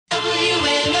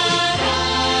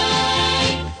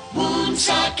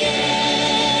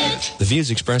views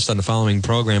expressed on the following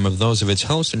program are those of its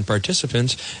hosts and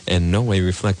participants and in no way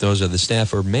reflect those of the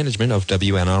staff or management of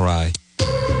WNRI.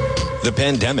 The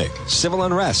pandemic, civil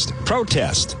unrest,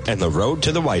 protest, and the road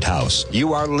to the White House.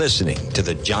 You are listening to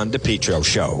The John DePetro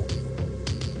Show.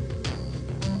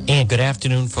 And good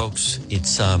afternoon, folks.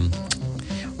 It's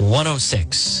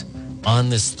 1:06 on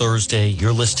this Thursday.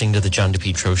 You're listening to The John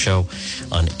DePetro Show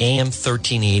on AM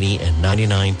 1380 and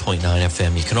 99.9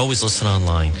 FM. You can always listen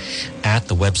online at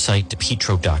the website,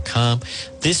 DePetro.com.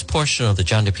 This portion of The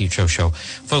John DePetro Show,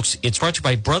 folks, it's brought to you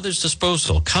by Brothers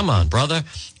Disposal. Come on, brother.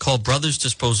 Call Brothers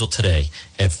Disposal today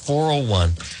at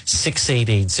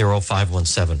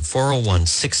 401-688-0517.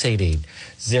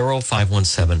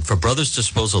 401-688-0517 for Brothers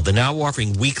Disposal. They're now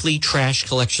offering weekly trash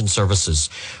collection services.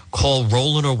 Call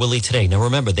Roland or Willie today. Now,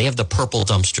 remember, they have the purple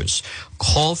dumpsters.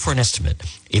 Call for an estimate.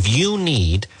 If you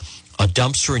need a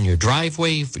dumpster in your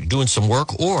driveway, if you're doing some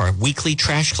work, or weekly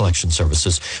trash collection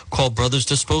services, call Brothers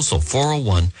Disposal,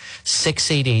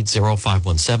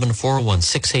 401-688-0517,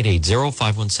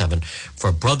 401-688-0517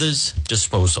 for Brothers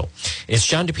Disposal. It's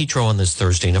John DePetro on this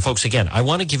Thursday. Now, folks, again, I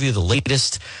want to give you the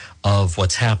latest of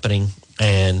what's happening,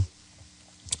 and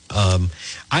I'm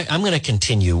going to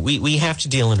continue. We have to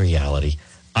deal in reality.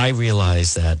 I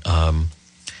realize that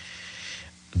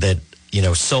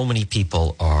so many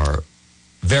people are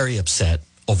very upset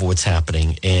over what's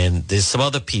happening, and there's some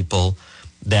other people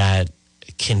that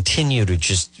continue to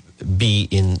just be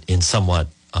in somewhat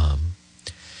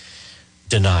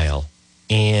denial,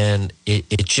 and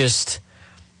it just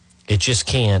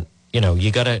can't.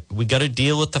 We gotta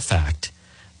deal with the fact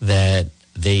that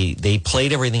they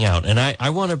played everything out, and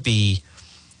I want to be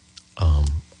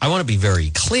very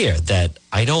clear that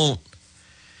I don't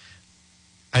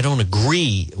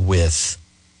agree with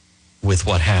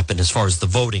what happened as far as the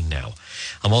voting now.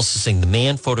 I'm also saying the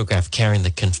man photographed carrying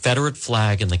the Confederate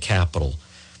flag in the Capitol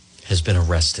has been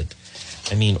arrested.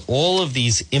 I mean, all of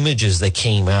these images that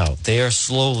came out, they are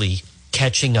slowly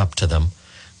catching up to them.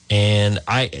 And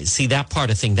I see that part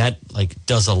of thing that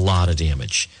does a lot of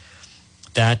damage.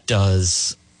 That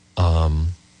does a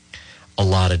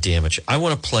lot of damage. I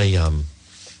want to play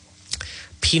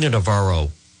Pina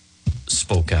Navarro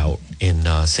spoke out in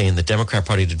saying the Democrat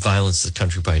Party did violence to the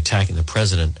country by attacking the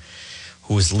president,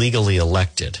 who was legally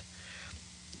elected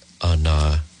on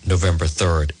November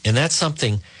 3rd. And that's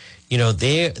something,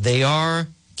 they are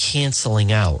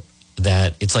canceling out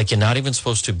that. It's like you're not even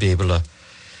supposed to be able to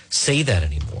say that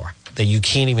anymore, that you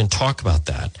can't even talk about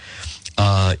that.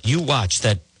 You watch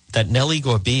that Nelly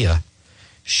Gorbea,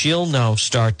 she'll now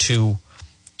start to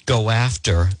go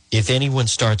after, if anyone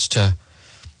starts to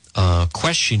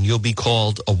question, you'll be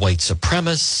called a white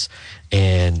supremacist,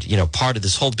 and part of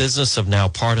this whole business of now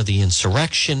part of the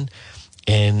insurrection,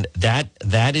 and that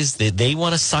is they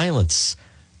want to silence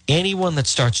anyone that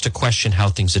starts to question how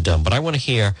things are done. But I want to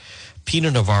hear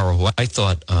Pina Navarro, who I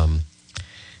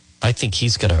think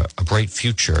he's got a bright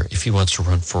future if he wants to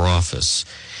run for office.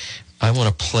 I want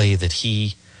to play that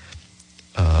he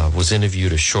was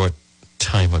interviewed a short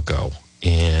time ago,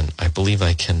 and I believe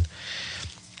I can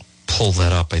pull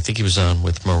that up. I think he was on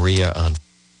with Maria on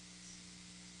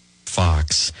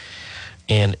Fox.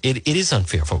 And it is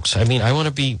unfair, folks. I mean, I want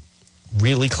to be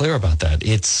really clear about that.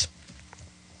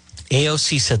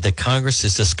 AOC said that Congress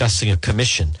is discussing a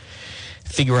commission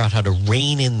to figure out how to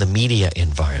rein in the media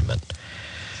environment.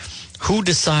 Who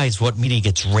decides what media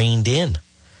gets reined in?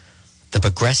 The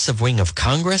progressive wing of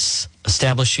Congress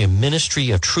establishing a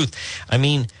ministry of truth. I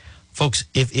mean, folks,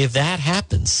 if that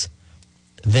happens,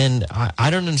 then I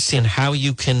don't understand how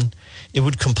it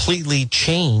would completely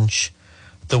change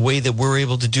the way that we're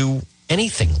able to do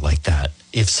anything like that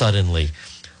if suddenly.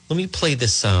 Let me play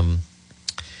this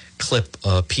clip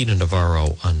of Pina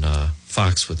Navarro on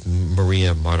Fox with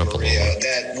Maria Marta-Paloma.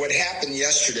 That what happened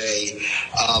yesterday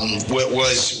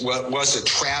was a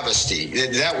travesty.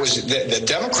 That was the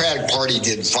Democratic Party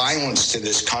did violence to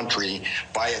this country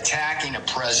by attacking a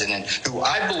president who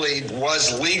I believe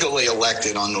was legally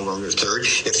elected on November 3rd.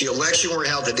 If the election were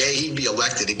held today, he'd be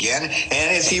elected again.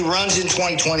 And if he runs in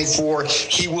 2024,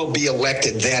 he will be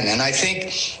elected then. And I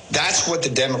think that's what the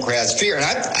Democrats fear. And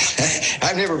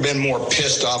I've never been more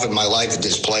pissed off in my life at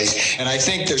this place. And I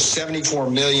think there's 74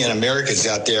 million Americans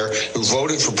out there who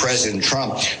voted for President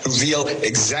Trump who feel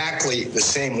exactly the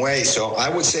same way. So I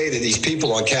would say to these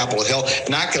people on Capitol Hill,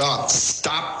 knock it off.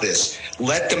 Stop this.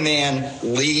 Let the man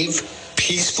leave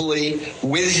peacefully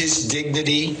with his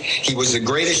dignity. He was the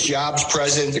greatest jobs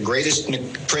president, the greatest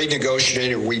trade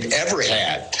negotiator we've ever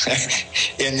had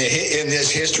in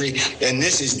this history. And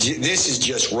this is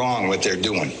just wrong what they're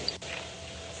doing.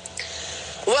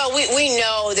 Well, Well, we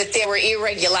know that there were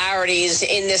irregularities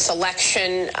in this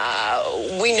election.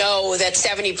 We know that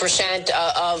 70%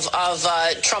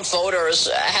 of Trump voters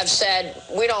have said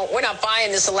we're not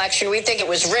buying this election. We think it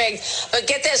was rigged. But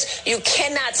get this, you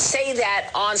cannot say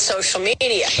that on social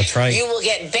media. That's right. You will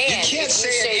get banned. You can't if say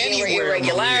you say it there were anywhere,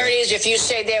 irregularities, Maria. if you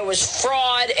say there was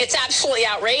fraud. It's absolutely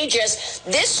outrageous.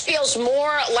 This feels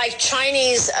more like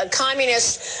Chinese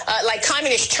communist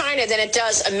China than it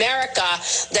does America,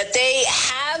 that they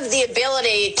have the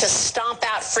ability to stomp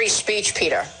out free speech,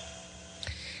 Peter.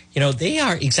 They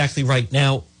are exactly right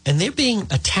now, and they're being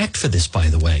attacked for this, by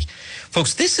the way.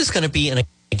 Folks, this is going to be, and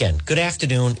again, good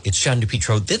afternoon. It's John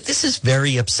DePietro. This is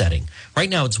very upsetting. Right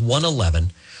now, it's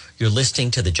 1:11. You're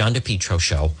listening to the John DePietro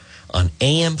Show on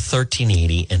AM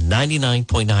 1380 and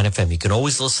 99.9 FM. You can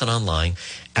always listen online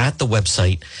at the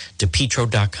website,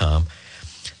 DePietro.com.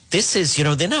 This is,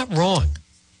 they're not wrong.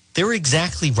 They're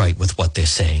exactly right with what they're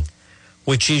saying,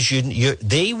 which is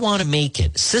they want to make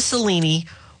it.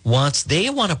 They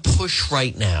want to push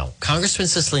right now, Congressman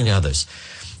Cicilline and others,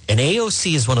 and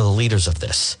AOC is one of the leaders of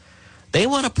this. They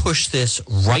want to push this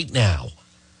right now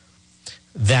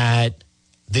that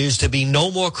there's to be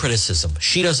no more criticism.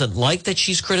 She doesn't like that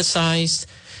she's criticized.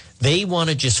 They want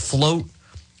to just float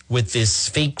with this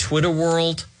fake Twitter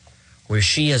world where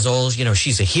she has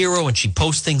she's a hero and she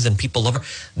posts things and people love her.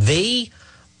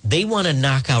 They want to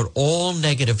knock out all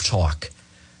negative talk.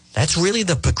 That's really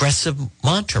the progressive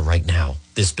mantra right now,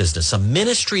 this business, a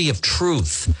ministry of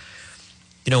truth.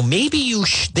 Maybe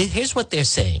here's what they're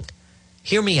saying.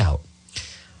 Hear me out.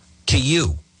 To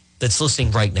you that's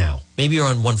listening right now, maybe you're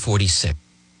on 146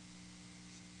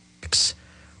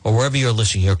 or wherever you're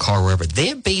listening, your car, wherever.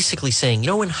 They're basically saying,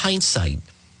 in hindsight,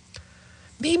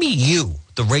 maybe you,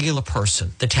 the regular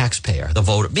person, the taxpayer, the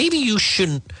voter, maybe you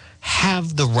shouldn't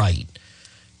have the right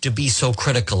to be so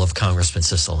critical of Congressman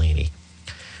Cicilline.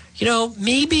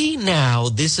 Maybe now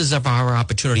this is our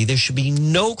opportunity. There should be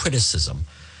no criticism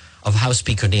of House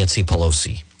Speaker Nancy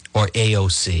Pelosi or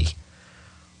AOC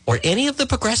or any of the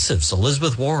progressives,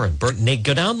 Elizabeth Warren, Burton, they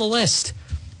go down the list.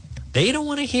 They don't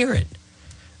want to hear it.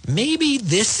 Maybe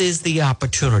this is the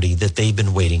opportunity that they've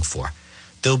been waiting for.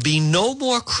 There'll be no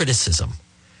more criticism.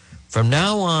 From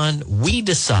now on, we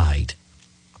decide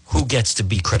who gets to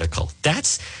be critical.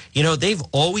 That's, they've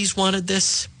always wanted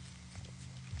this.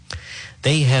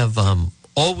 They have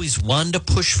always wanted to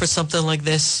push for something like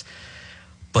this.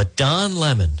 But Don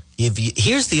Lemon,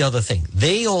 here's the other thing.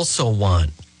 They also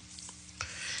want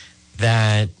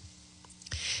that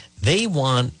they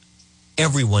want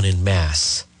everyone in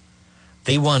mass.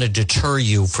 They want to deter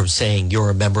you from saying you're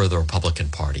a member of the Republican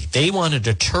Party. They want to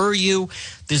deter you.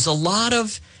 There's a lot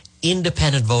of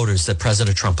independent voters that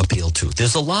President Trump appealed to.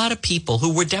 There's a lot of people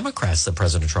who were Democrats that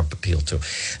President Trump appealed to.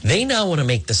 They now want to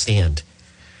make the stand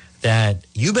that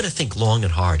you better think long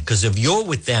and hard, because if you're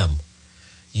with them,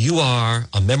 you are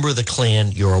a member of the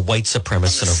Klan, you're a white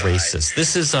supremacist and a racist.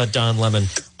 This is Don Lemon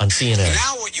on CNN.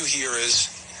 Now what you hear is,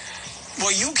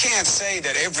 well, you can't say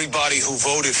that everybody who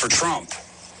voted for Trump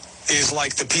is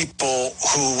like the people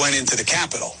who went into the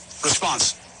Capitol.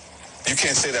 Response. You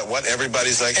can't say that. What?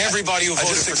 Everybody's like Everybody who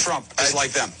voted for Trump is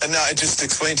like them. No, I just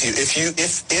explained to you. If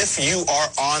you are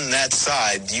on that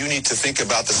side, you need to think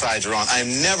about the side you're on. I am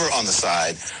never on the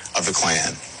side of the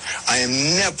Klan. I am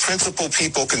never principal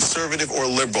people, conservative or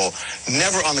liberal,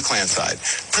 never on the Klan side.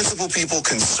 Principal people,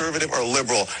 conservative or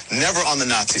liberal, never on the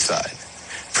Nazi side.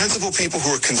 Principal people who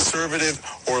are conservative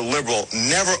or liberal,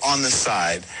 never on the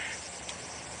side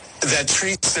that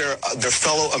treats their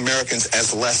fellow Americans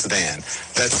as less than,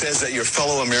 that says that your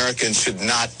fellow Americans should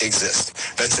not exist,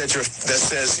 that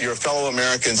says your fellow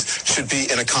Americans should be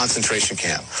in a concentration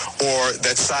camp, or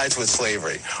that sides with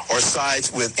slavery, or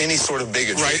sides with any sort of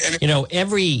bigotry. Right.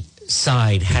 Every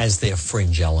side has their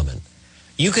fringe element.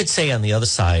 You could say on the other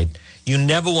side, you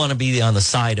never want to be on the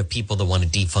side of people that want to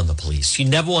defund the police. You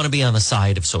never want to be on the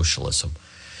side of socialism.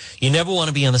 You never want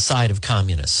to be on the side of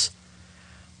communists.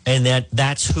 And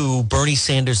that's who Bernie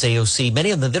Sanders, AOC,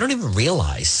 many of them, they don't even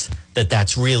realize that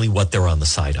that's really what they're on the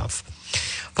side of.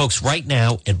 Folks, right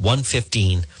now at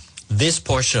 1:15, this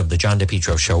portion of the John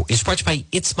DePietro Show is brought to you by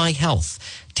It's My Health,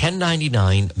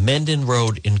 1099 Mendon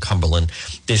Road in Cumberland.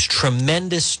 This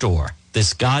tremendous store,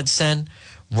 this godsend,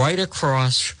 right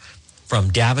across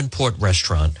from Davenport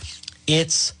Restaurant.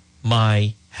 It's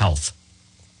My Health.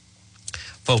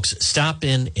 Folks, stop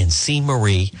in and see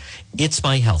Marie. It's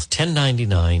My Health,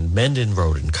 1099 Mendon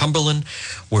Road in Cumberland,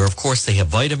 where, of course, they have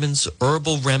vitamins,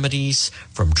 herbal remedies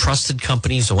from trusted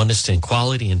companies who understand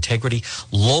quality, integrity,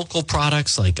 local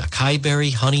products like acai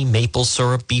berry, honey, maple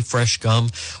syrup, beef fresh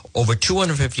gum, over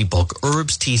 250 bulk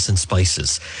herbs, teas, and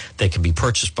spices that can be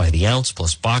purchased by the ounce,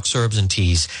 plus box herbs and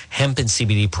teas, hemp and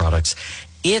CBD products.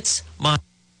 It's My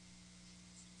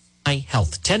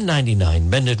Health, 1099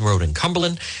 Mendon Road in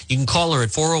Cumberland. You can call her at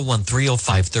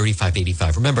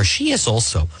 401-305-3585. Remember, she has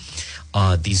also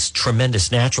these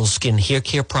tremendous natural skin hair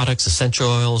care products, essential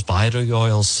oils, body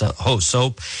oils,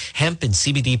 soap, hemp, and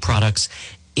CBD products.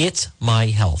 It's My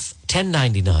Health,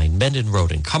 1099 Mendon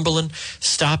Road in Cumberland.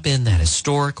 Stop in that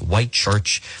historic white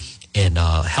church and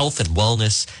health and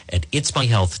wellness at It's My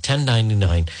Health,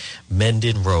 1099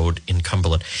 Mendon Road in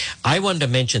Cumberland. I wanted to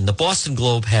mention the Boston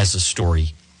Globe has a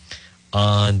story.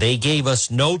 They gave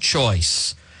us no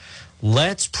choice.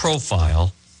 Let's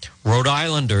profile Rhode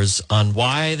Islanders on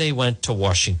why they went to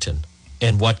Washington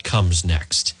and what comes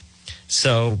next.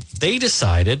 So they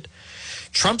decided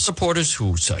Trump supporters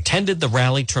who attended the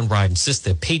rally turned riot insist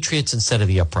they're patriots instead of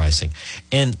the uprising.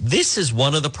 And this is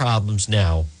one of the problems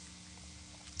now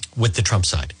with the Trump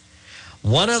side.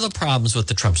 One of the problems with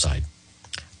the Trump side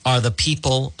are the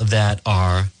people that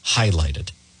are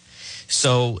highlighted.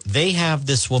 So they have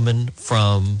this woman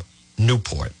from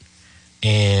Newport,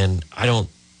 and I don't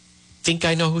think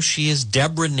I know who she is,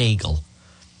 Deborah Nagel.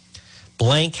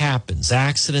 Blank happens,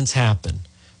 accidents happen.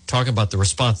 Talking about the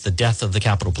response, the death of the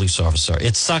Capitol Police officer.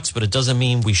 It sucks, but it doesn't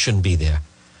mean we shouldn't be there.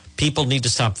 People need to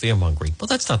stop fear-mongering. Well,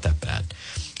 that's not that bad.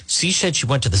 She said she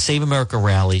went to the Save America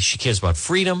rally. She cares about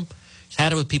freedom. She's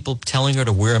had it with people telling her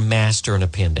to wear a mask during a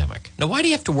pandemic. Now, why do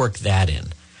you have to work that in?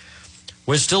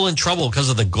 We're still in trouble because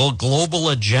of the global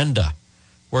agenda.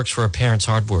 Works for her parents'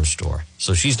 hardware store,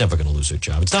 so she's never going to lose her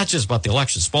job. It's not just about the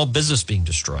election. Small business being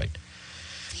destroyed.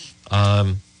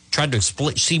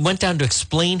 She went down to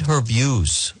explain her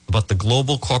views about the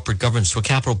global corporate governance to a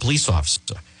Capitol Police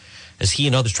officer as he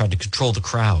and others tried to control the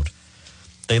crowd.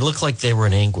 They looked like they were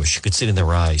in anguish. You could see it in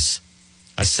their eyes.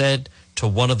 I said to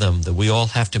one of them that we all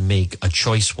have to make a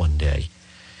choice one day.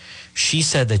 She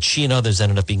said that she and others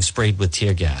ended up being sprayed with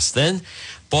tear gas. Then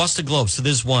Boston Globe, so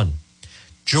there's one.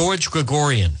 George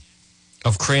Gregorian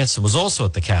of Cranston was also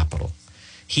at the Capitol.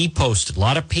 He posted, a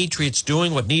lot of patriots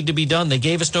doing what needed to be done. They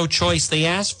gave us no choice. They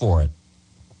asked for it.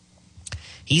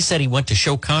 He said he went to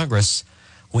show Congress,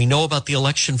 we know about the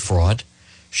election fraud,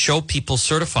 show people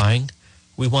certifying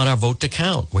we want our vote to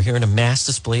count. We're hearing a mass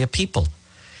display of people.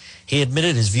 He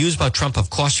admitted his views about Trump have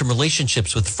cost him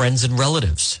relationships with friends and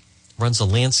relatives. Runs a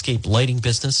landscape lighting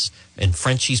business and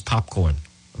Frenchie's popcorn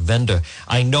vendor.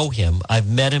 I know him. I've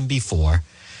met him before.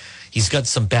 He's got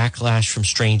some backlash from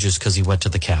strangers because he went to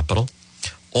the Capitol.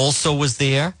 Also was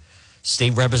there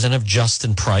State Representative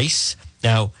Justin Price.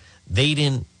 Now, they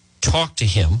didn't talk to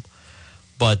him,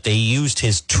 but they used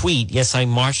his tweet, yes, I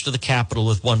marched to the Capitol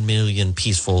with 1 million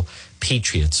peaceful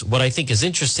patriots. What I think is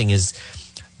interesting is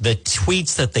the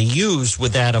tweets that they used were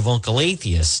that of Uncle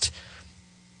Atheist.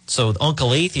 So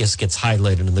Uncle Atheist gets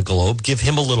highlighted in the Globe, give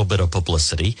him a little bit of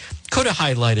publicity. Could have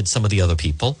highlighted some of the other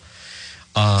people.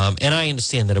 And I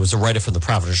understand that it was a writer from the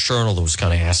Providence Journal that was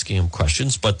kind of asking him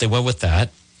questions, but they went with that.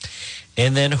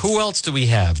 And then who else do we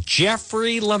have?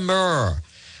 Jeffrey Lemur,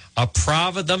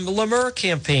 the Lemur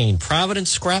campaign, Providence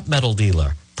scrap metal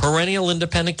dealer, perennial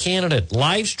independent candidate,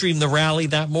 live streamed the rally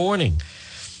that morning.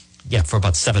 Yeah, for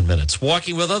about 7 minutes,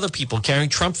 walking with other people carrying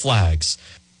Trump flags,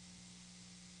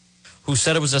 who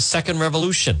said it was a second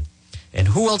revolution. And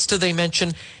who else did they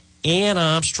mention? Ann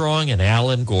Armstrong and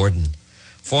Alan Gordon.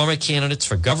 Former candidates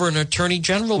for governor and attorney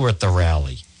general were at the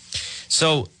rally.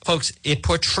 So, folks, it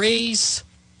portrays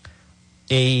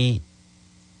the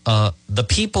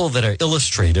people that are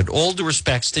illustrated, all due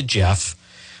respects to Jeff,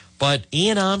 but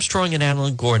Ann Armstrong and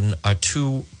Alan Gordon are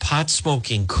two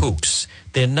pot-smoking kooks.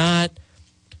 They're not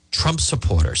Trump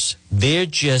supporters. They're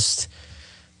just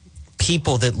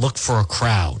people that look for a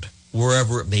crowd,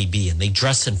 wherever it may be, and they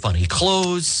dress in funny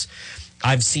clothes.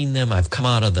 I've seen them. I've come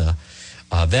out of the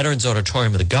Veterans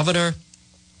Auditorium of the governor.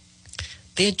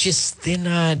 They're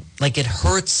not, like, it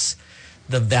hurts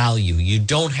the value. You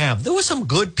don't have, there were some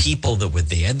good people that were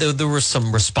there. There were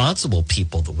some responsible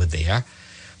people that were there.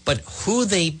 But who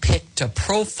they picked to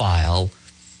profile,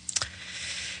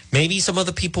 maybe some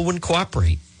other people wouldn't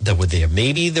cooperate that were there.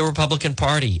 Maybe the Republican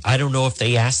Party. I don't know if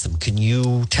they asked them, can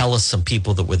you tell us some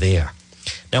people that were there?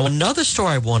 Now, another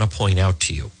story I want to point out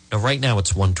to you. Now, right now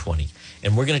it's 1:20,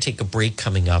 and we're going to take a break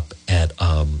coming up at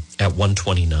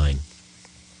 1:29.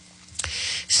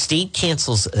 State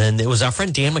cancels, and it was our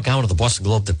friend Dan McGowan of the Boston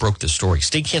Globe that broke this story.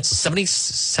 State cancels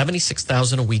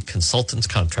 $76,000 a week consultants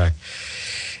contract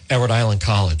at Rhode Island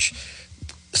College.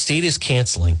 State is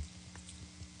canceling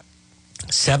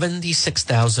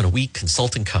 $76,000 a week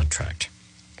consulting contract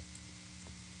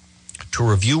to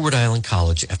review Rhode Island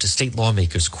College after state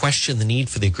lawmakers questioned the need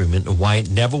for the agreement and why it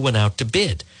never went out to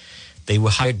bid. They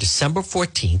were hired December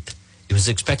 14th. It was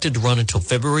expected to run until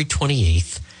February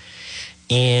 28th.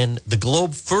 And the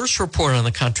Globe first reported on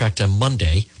the contract on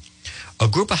Monday. A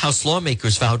group of House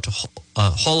lawmakers vowed to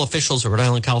haul officials at Rhode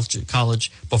Island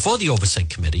College before the Oversight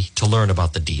Committee to learn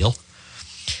about the deal.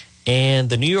 And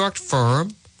the New York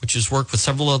firm, which has worked with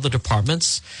several other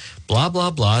departments, blah,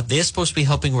 blah, blah, they're supposed to be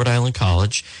helping Rhode Island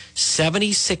College,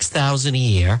 $76,000 a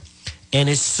year. And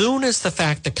as soon as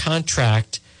the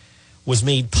contract was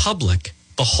made public,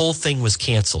 the whole thing was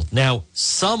canceled. Now,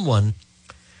 someone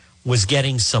was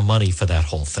getting some money for that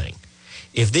whole thing.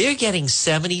 If they're getting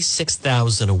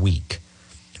 $76,000 a week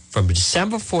from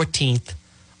December 14th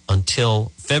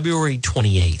until February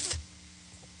 28th,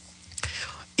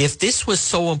 if this was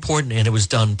so important and it was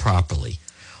done properly,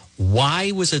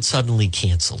 why was it suddenly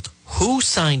canceled? Who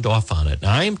signed off on it?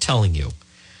 Now, I am telling you,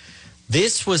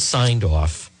 this was signed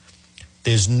off.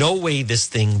 There's no way this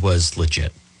thing was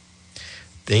legit.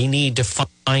 They need to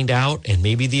find out, and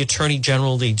maybe the Attorney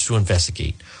General needs to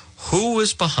investigate who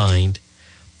was behind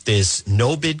this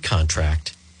no-bid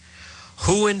contract,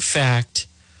 who, in fact,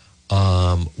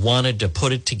 wanted to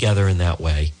put it together in that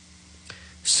way.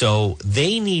 So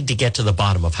they need to get to the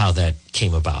bottom of how that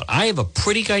came about. I have a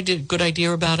pretty good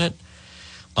idea about it,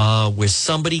 with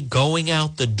somebody going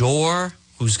out the door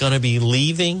who's going to be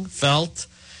leaving felt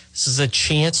this is a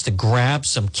chance to grab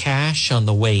some cash on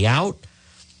the way out,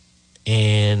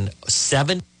 and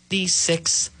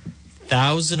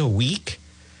 $76,000 a week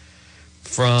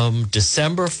from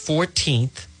December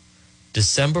 14th,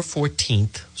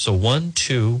 so 1,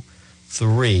 2,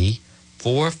 3,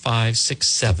 4, 5, 6,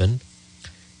 7,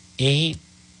 8,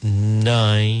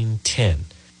 9, 10.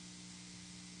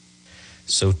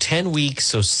 So 10 weeks,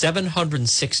 so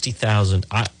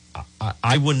 $760,000.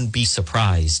 I wouldn't be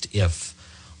surprised if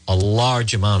a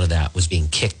large amount of that was being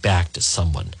kicked back to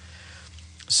someone.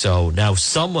 So now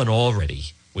someone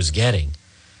already was getting,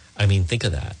 I mean, think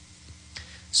of that.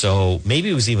 So maybe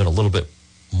it was even a little bit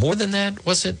more than that,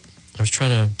 was it? I was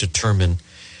trying to determine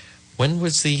when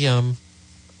was the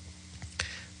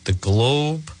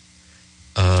Globe,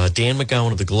 Dan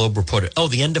McGowan of the Globe reported,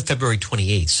 the end of February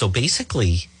 28th. So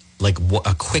basically like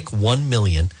a quick 1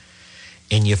 million,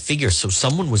 and you figure, so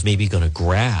someone was maybe going to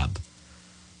grab,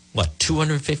 what,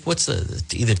 250, what's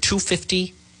either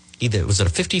 250, was it a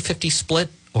 50-50 split,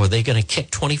 or are they going to kick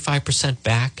 25%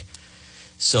 back?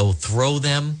 So throw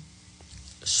them.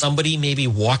 Somebody maybe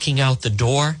walking out the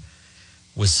door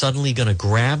was suddenly going to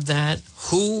grab that.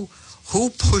 Who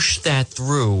pushed that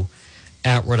through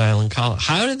at Rhode Island College?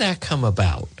 How did that come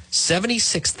about?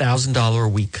 $76,000 a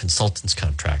week consultants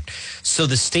contract. So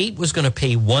the state was going to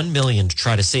pay $1 million to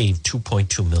try to save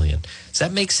 $2.2 million. Does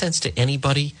that make sense to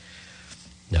anybody?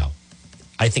 No.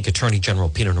 I think Attorney General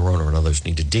Peter Neronha and others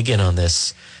need to dig in on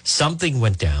this. Something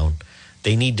went down.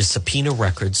 They need to subpoena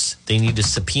records. They need to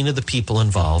subpoena the people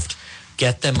involved,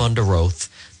 get them under oath.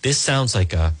 This sounds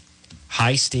like a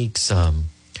high stakes,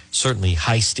 certainly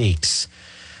high stakes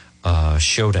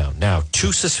showdown. Now,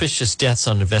 2 suspicious deaths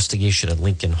on investigation at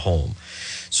Lincoln home.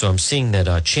 So I'm seeing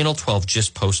that Channel 12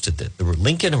 just posted that the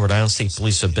Lincoln and Rhode Island State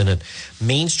Police have been at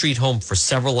Main Street home for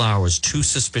several hours. 2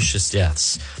 suspicious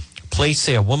deaths. Police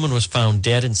say a woman was found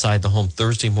dead inside the home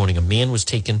Thursday morning. A man was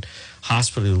taken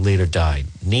hospital who later died.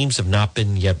 Names have not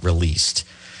been yet released.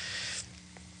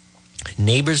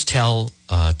 Neighbors tell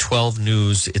 12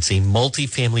 News it's a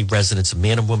multi-family residence. A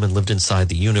man and woman lived inside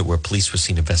the unit where police were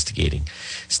seen investigating.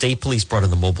 State police brought in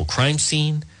the mobile crime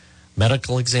scene.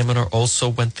 Medical examiner also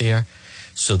went there.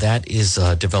 So that is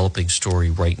a developing story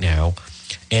right now.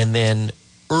 And then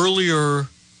earlier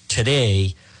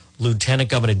today, Lieutenant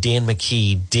Governor Dan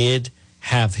McKee did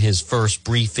have his first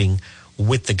briefing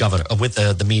with the governor, with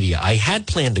the media. I had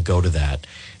planned to go to that,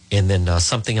 and then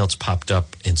something else popped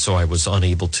up, and so I was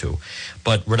unable to.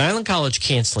 But Rhode Island College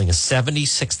canceling a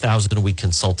 $76,000 a week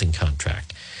consulting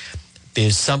contract.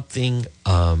 There's something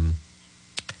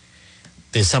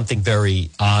very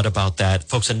odd about that,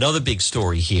 folks. Another big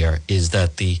story here is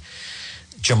that the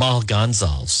Jamal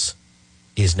Gonzalez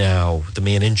is now the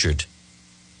man injured,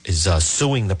 is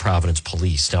suing the Providence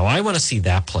police. Now, I want to see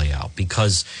that play out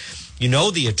because,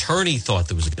 the attorney thought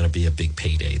there was going to be a big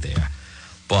payday there.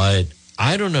 But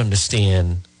I don't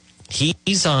understand.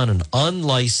 He's on an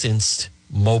unlicensed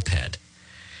moped.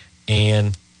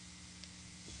 And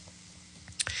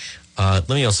Let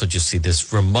me also just see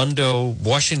this. Raimondo,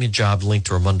 Washington job linked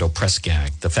to Raimondo press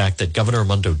gag. The fact that Governor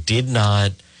Raimondo did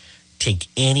not take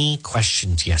any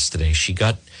questions yesterday. She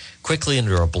got quickly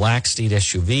into a black state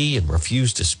SUV and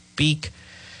refused to speak.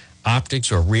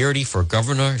 Optics are a rarity for a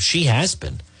governor. She has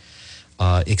been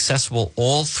accessible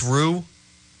all through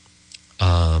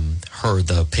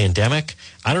the pandemic.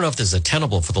 I don't know if this is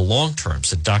tenable for the long term,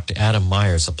 said Dr. Adam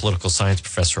Myers, a political science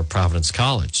professor at Providence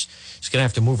College. She's going to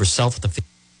have to move herself and the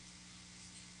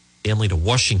family to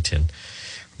Washington.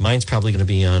 Mine's probably going to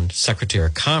be on Secretary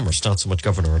of Commerce, not so much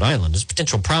Governor of Rhode Island. There's a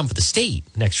potential problem for the state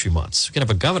next few months. We're going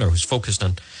to have a governor who's focused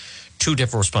on two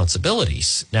different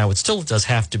responsibilities. Now, it still does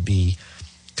have to be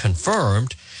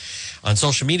confirmed. On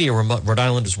social media, Rhode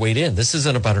Island has weighed in. This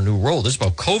isn't about a new role. This is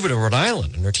about COVID in Rhode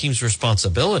Island and her team's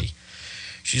responsibility.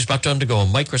 She's about to undergo a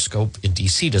microscope in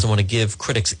D.C., doesn't want to give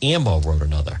critics ammo, wrote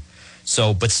another.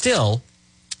 So, but still,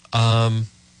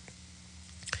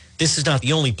 this is not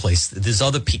the only place. There's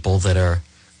other people that are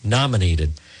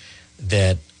nominated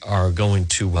that are going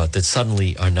to, that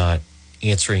suddenly are not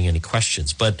answering any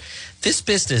questions. But this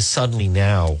business suddenly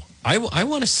now, I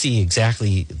want to see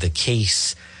exactly the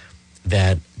case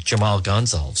that Jamal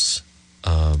Gonsalves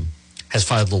has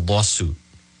filed a lawsuit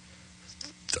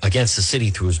against the city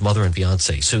through his mother and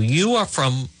fiance. So you are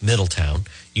from Middletown.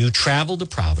 You travel to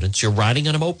Providence. You're riding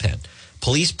on a moped.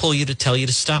 Police pull you to tell you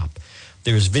to stop.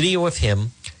 There's video of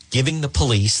him giving the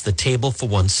police the table for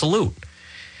one salute.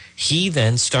 He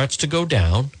then starts to go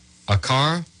down. A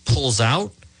car pulls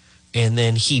out, and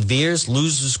then he veers,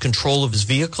 loses control of his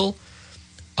vehicle,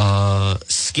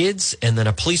 skids, and then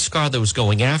a police car that was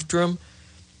going after him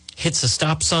hits a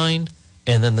stop sign,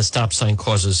 and then the stop sign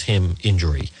causes him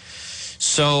injury.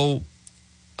 So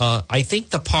I think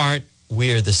the part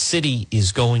where the city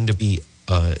is going to be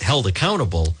held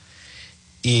accountable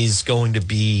is going to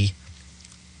be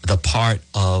the part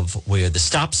of where the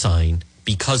stop sign,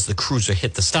 because the cruiser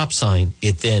hit the stop sign,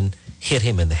 it then hit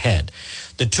him in the head.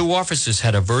 The two officers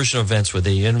had a version of events where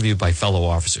they were interviewed by fellow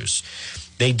officers.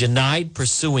 They denied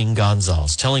pursuing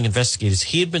Gonsalves, telling investigators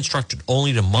he had been instructed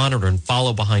only to monitor and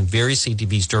follow behind various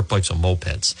ATVs, dirt bikes, or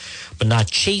mopeds, but not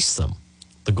chase them,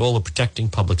 the goal of protecting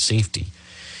public safety.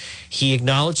 He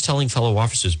acknowledged telling fellow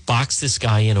officers, box this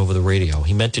guy in over the radio.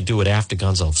 He meant to do it after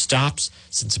Gonsalves stops,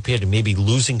 since it appeared to maybe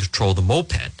losing control of the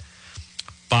moped.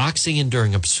 Boxing in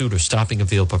during a pursuit or stopping a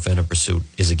vehicle to prevent a pursuit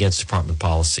is against department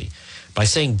policy. By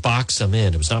saying box him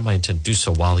in, it was not my intent to do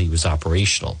so while he was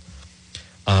operational.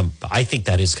 I think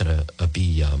that is going to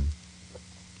be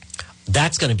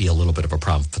that's going to be a little bit of a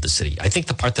problem for the city. I think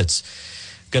the part that's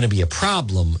going to be a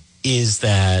problem is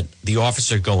that the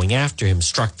officer going after him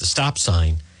struck the stop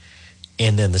sign,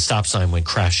 and then the stop sign went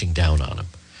crashing down on him.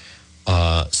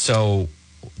 So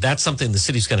that's something the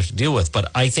city's going to have to deal with.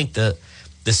 But I think the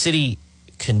city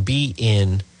can be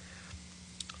in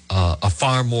a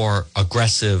far more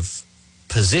aggressive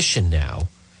position now,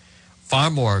 far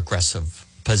more aggressive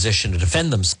position to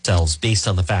defend themselves based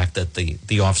on the fact that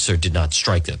the officer did not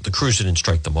strike it. The cruiser didn't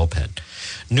strike the moped.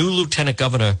 New lieutenant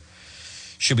governor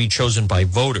should be chosen by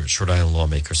voters, Rhode Island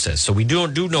lawmaker says. So we do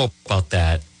know about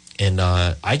that, and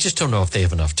I just don't know if they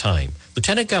have enough time.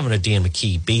 Lieutenant Governor Dan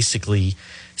McKee basically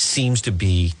seems to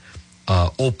be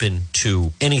open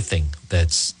to anything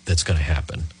that's going to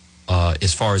happen,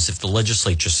 as far as if the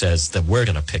legislature says that we're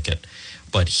going to pick it.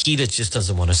 But he just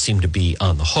doesn't want to seem to be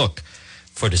on the hook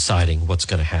for deciding what's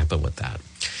going to happen with that.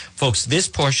 Folks, this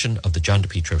portion of the John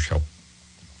DePetro Show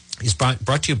is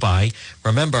brought to you by,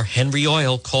 remember, Henry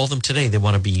Oil. Call them today. They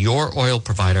want to be your oil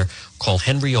provider. Call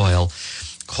Henry Oil.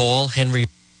 Call Henry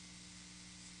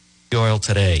Oil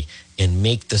today and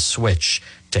make the switch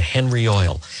to Henry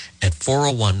Oil at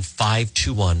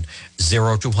 401-521-0200,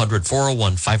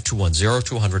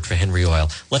 401-521-0200 for Henry Oil.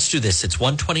 Let's do this. It's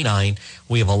 1:29.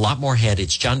 We have a lot more ahead.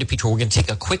 It's John DePetro. We're going to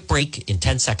take a quick break in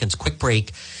 10 seconds. Quick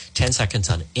break, 10 seconds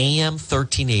on AM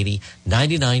 1380,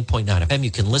 99.9 FM.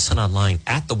 You can listen online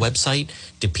at the website,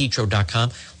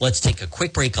 DePetro.com. Let's take a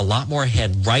quick break. A lot more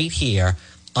ahead right here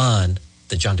on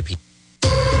the John DePetro.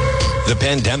 The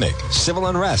pandemic, civil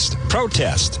unrest,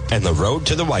 protest, and the road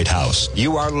to the White House.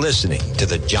 You are listening to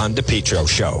the John DePetro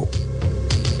Show.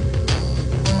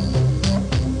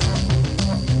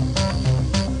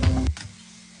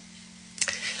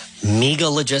 Mega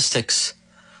Logistics.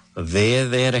 They're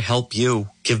there to help you.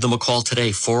 Give them a call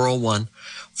today,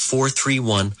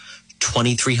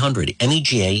 401-431-2300.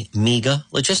 MEGA, Mega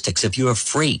Logistics. If you have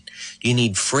freight, you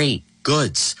need freight,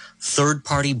 goods,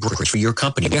 third-party brokerage for your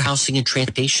company, warehousing and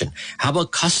transportation. How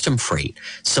about custom freight,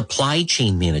 supply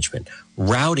chain management,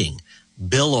 routing,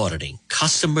 bill auditing,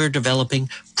 customer developing,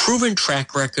 proven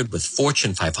track record with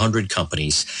Fortune 500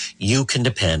 companies, you can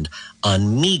depend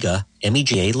on MEGA,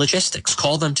 MEGA Logistics.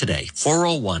 Call them today,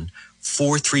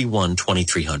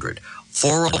 401-431-2300.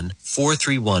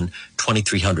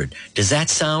 401-431-2300. Does that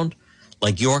sound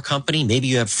like your company? Maybe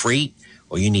you have freight,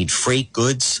 or you need freight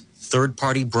goods,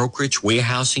 third-party brokerage,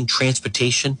 warehousing,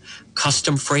 transportation,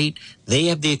 custom freight. They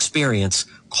have the experience.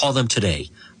 Call them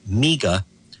today. MEGA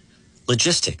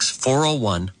Logistics,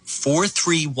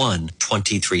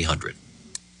 401-431-2300.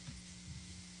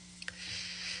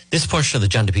 This portion of the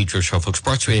John DePetro Show, folks,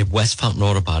 brought to you by West Fountain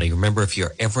Auto Body. Remember, if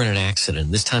you're ever in an accident,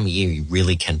 this time of year, you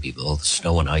really can be below the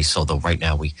snow and ice, although right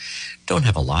now we don't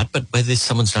have a lot. But whether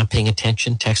someone's not paying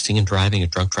attention, texting and driving, a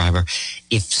drunk driver,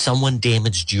 if someone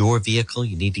damaged your vehicle,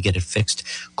 you need to get it fixed,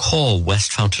 call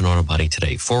West Fountain Auto Body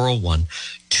today,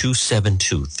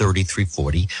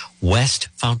 401-272-3340. West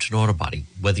Fountain Auto Body.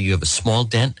 Whether you have a small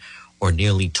dent or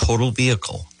nearly total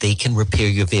vehicle, they can repair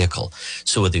your vehicle.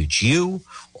 So whether it's you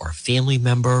or a family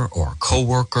member or a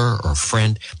coworker or a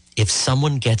friend, if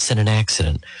someone gets in an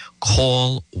accident,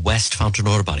 call West Fountain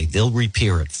Auto Body. They'll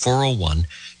repair it.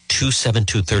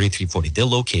 401-272-3340. They're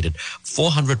located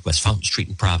 400 West Fountain Street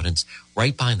in Providence,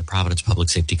 right behind the Providence Public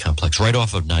Safety Complex, right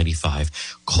off of 95.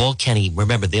 Call Kenny.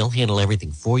 Remember, they'll handle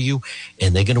everything for you,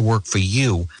 and they're going to work for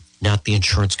you, not the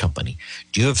insurance company.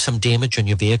 Do you have some damage on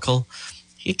your vehicle?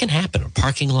 It can happen. A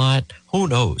parking lot, who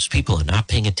knows? People are not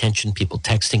paying attention, people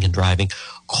texting and driving.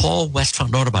 Call West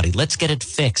Fountain Auto Body. Let's get it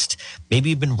fixed.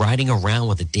 Maybe you've been riding around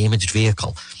with a damaged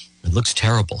vehicle. It looks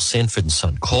terrible. Sanford and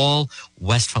Son. Call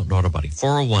West Fountain Auto Body,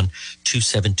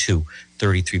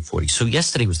 401-272-3340. So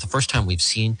yesterday was the first time we've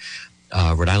seen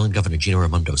Rhode Island Governor Gina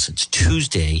Raimondo since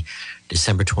Tuesday,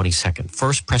 December 22nd.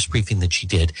 First press briefing that she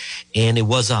did, and it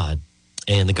was odd.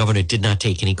 And the governor did not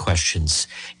take any questions.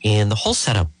 And the whole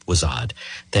setup was odd,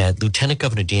 that Lieutenant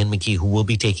Governor Dan McGee, who will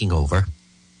be taking over,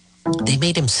 they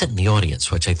made him sit in the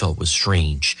audience, which I thought was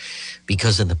strange,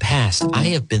 because in the past, I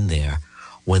have been there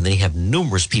when they have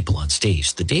numerous people on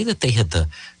stage. The day that they had the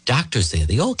doctors there,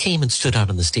 they all came and stood out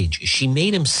on the stage. She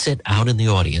made him sit out in the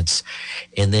audience,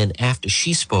 and then after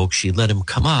she spoke, she let him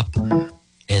come up,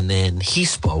 and then he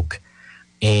spoke,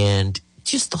 and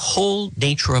just the whole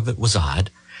nature of it was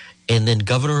odd. And then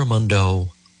Governor Raimondo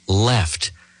left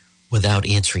without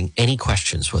answering any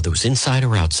questions, whether it was inside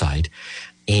or outside.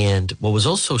 And what was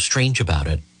also strange about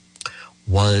it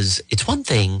was, it's one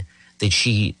thing that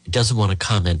she doesn't want to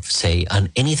comment, say, on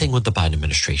anything with the Biden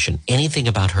administration, anything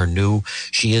about her new,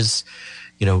 she is,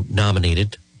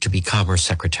 nominated to be Commerce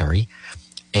Secretary.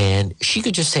 And she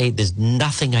could just say, there's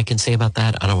nothing I can say about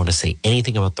that. I don't want to say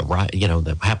anything about that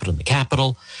happened in the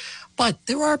Capitol. But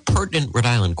there are pertinent Rhode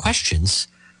Island questions.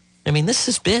 I mean, this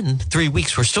has been 3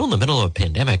 weeks. We're still in the middle of a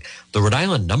pandemic. The Rhode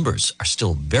Island numbers are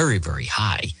still very, very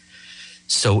high.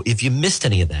 So if you missed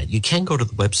any of that, you can go to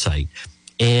the website.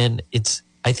 And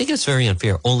I think it's very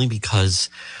unfair, only because,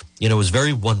 it was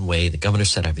very one way. The governor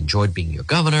said, I've enjoyed being your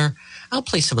governor. I'll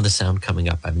play some of the sound coming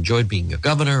up. I've enjoyed being your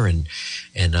governor, and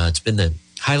it's been the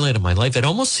highlight of my life. It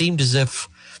almost seemed as if,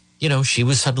 she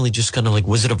was suddenly just going to, like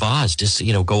Wizard of Oz, just,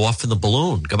 go off in the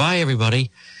balloon. Goodbye,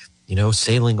 everybody.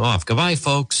 Sailing off. Goodbye,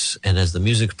 folks. And as the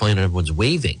music's playing and everyone's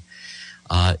waving,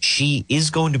 she is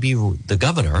going to be the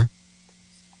governor.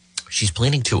 She's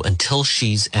planning to, until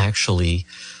she's actually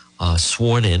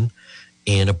sworn in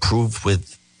and approved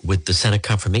with the Senate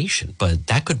confirmation. But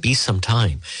that could be some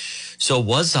time. So it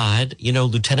was odd.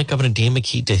 Lieutenant Governor Dan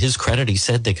McGee, to his credit, he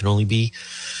said there can only be,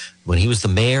 when he was the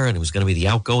mayor and it was going to be the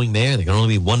outgoing mayor, there can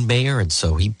only be one mayor. And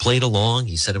so he played along.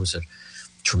 He said it was a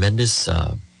tremendous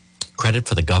credit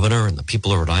for the governor and the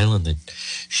people of Rhode Island that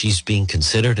she's being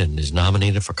considered and is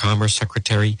nominated for Commerce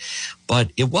Secretary.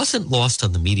 But it wasn't lost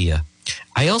on the media.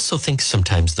 I also think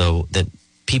sometimes, though, that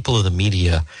people of the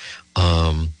media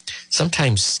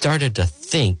sometimes started to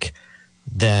think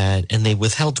that, and they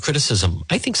withheld criticism.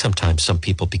 I think sometimes some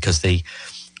people, because they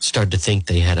started to think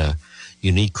they had a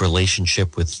unique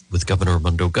relationship with Governor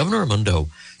Raimondo. Governor Raimondo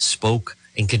spoke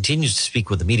and continues to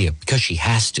speak with the media because she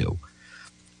has to.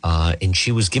 And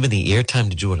she was given the airtime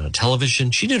to do it on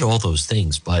television. She did all those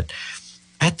things. But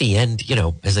at the end,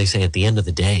 as they say, at the end of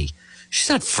the day, she's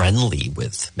not friendly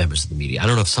with members of the media. I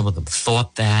don't know if some of them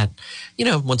thought that.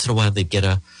 Once in a while they'd get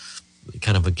a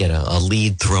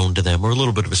lead thrown to them, or a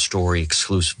little bit of a story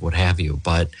exclusive, what have you.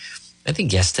 But I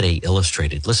think yesterday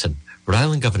illustrated, listen, Rhode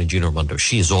Island Governor Gina Raimondo,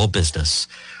 she is all business.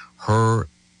 Her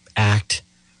act,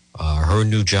 her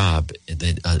new job,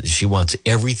 that she wants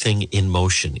everything in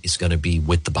motion, is going to be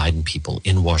with the Biden people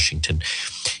in Washington.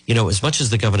 As much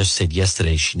as the governor said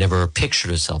yesterday she never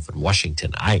pictured herself in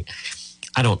Washington, I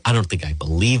don't think I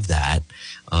believe that.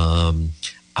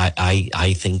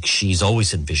 I think she's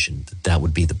always envisioned that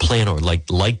would be the plan, or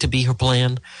like to be her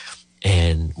plan.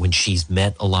 And when she's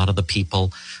met a lot of the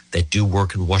people that do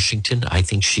work in Washington, I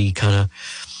think she kind of,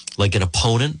 like an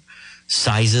opponent,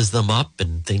 sizes them up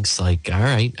and thinks like, all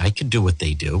right, I can do what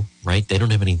they do, right? They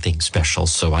don't have anything special,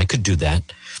 so I could do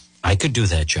that. I could do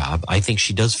that job. I think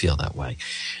she does feel that way.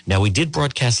 Now, we did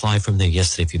broadcast live from there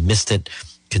yesterday. If you missed it,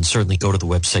 can certainly go to the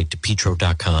website,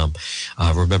 DePetro.com.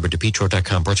 Remember,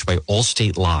 DePetro.com, brought to you by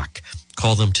Allstate Lock.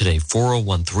 Call them today,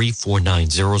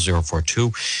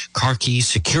 401-349-0042. Car keys,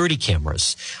 security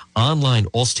cameras, online,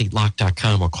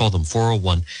 allstatelock.com, or call them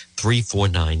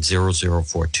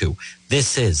 401-349-0042.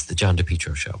 This is the John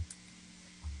DePetro Show.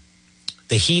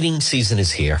 The heating season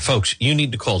is here. Folks, you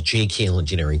need to call JKL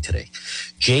Engineering today.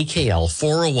 JKL,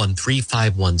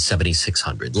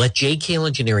 401-351-7600. Let JKL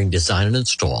Engineering design and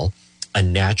install a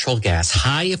natural gas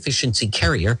high-efficiency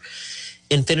carrier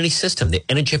Infinity system. The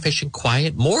energy efficient,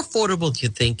 quiet, more affordable than you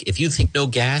think. If you think no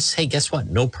gas, hey, guess what?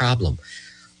 No problem.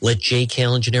 Let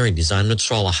JKL Engineering design and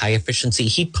install a high-efficiency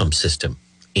heat pump system,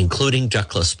 including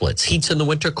ductless splits. Heats in the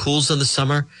winter, cools in the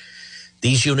summer.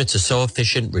 These units are so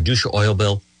efficient, reduce your oil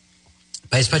bill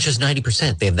by as much as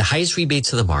 90%. They have the highest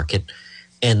rebates in the market,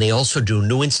 and they also do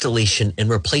new installation and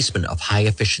replacement of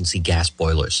high-efficiency gas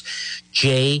boilers.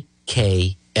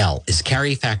 JKL is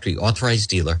Carrier Factory authorized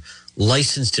dealer,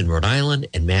 licensed in Rhode Island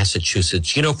and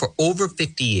Massachusetts. You know, for over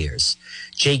 50 years,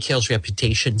 JKL's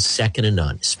reputation, second to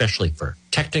none, especially for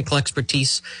technical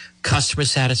expertise, customer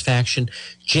satisfaction.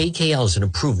 JKL is an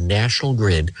approved National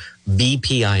Grid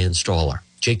BPI installer.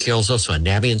 JKL is also a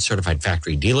Navient certified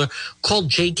factory dealer. Call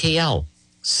JKL.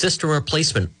 System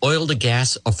replacement, oil to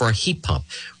gas, or for a heat pump.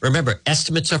 Remember,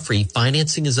 estimates are free.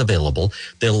 Financing is available.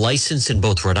 They're licensed in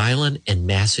both Rhode Island and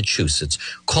Massachusetts.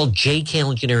 Call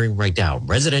JKL Engineering right now,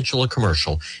 residential or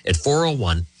commercial, at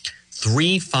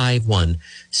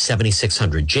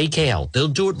 401-351-7600. JKL, they'll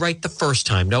do it right the first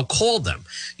time. Now call them.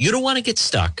 You don't want to get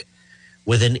stuck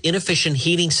with an inefficient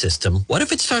heating system. What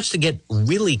if it starts to get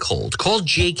really cold? Call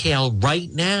JKL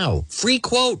right now. Free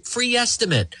quote, free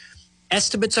estimate.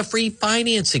 Estimates are free.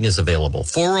 Financing is available.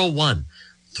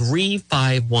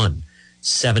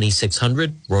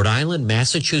 401-351-7600. Rhode Island,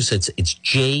 Massachusetts. It's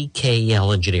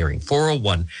JKL Engineering.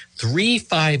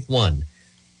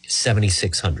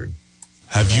 401-351-7600.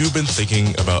 Have you been thinking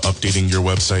about updating your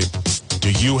website?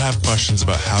 Do you have questions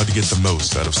about how to get the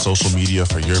most out of social media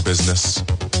for your business?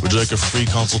 Would you like a free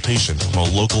consultation from a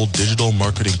local digital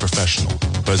marketing professional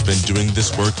who has been doing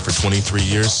this work for 23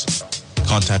 years?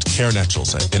 Contact Karen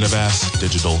Etchels at Innovast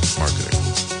Digital Marketing.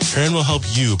 Karen will help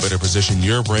you better position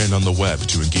your brand on the web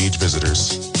to engage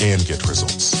visitors and get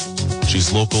results.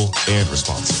 She's local and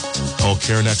responsive. Call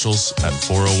Karen Etchels at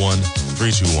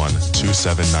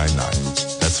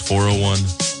 401-321-2799. That's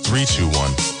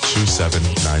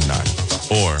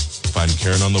 401-321-2799. Or find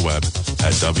Karen on the web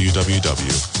at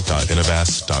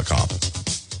www.innovast.com.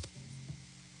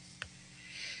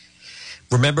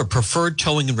 Remember, Preferred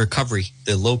Towing and Recovery.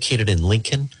 They're located in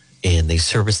Lincoln, and they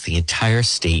service the entire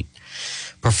state.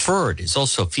 Preferred is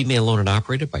also female-owned and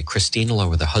operated by Christine along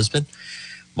with her husband,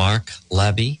 Mark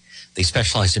Labby. They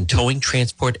specialize in towing,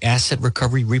 transport, asset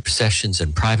recovery, repossessions,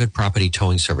 and private property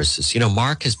towing services. You know,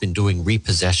 Mark has been doing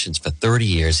repossessions for 30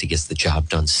 years. He gets the job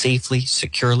done safely,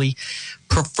 securely.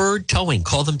 Preferred Towing.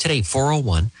 Call them today,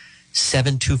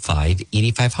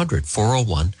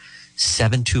 401-725-8500,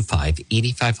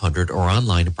 401-725-8500, or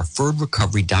online at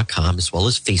preferredrecovery.com, as well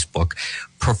as Facebook.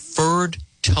 Preferred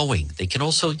Towing. They can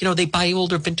also, you know, they buy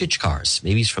older vintage cars.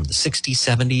 Maybe it's from the 60s,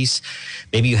 70s.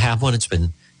 Maybe you have one that's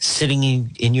been sitting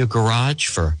in your garage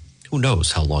for who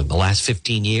knows how long, the last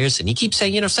 15 years. And you keep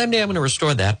saying, you know, someday I'm going to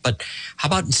restore that. But how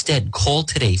about instead, call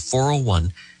today,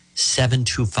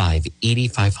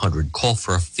 401-725-8500. Call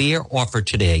for a fair offer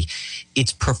today.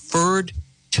 It's Preferred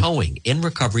Towing in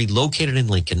Recovery, located in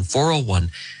Lincoln,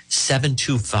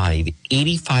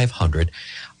 401-725-8500.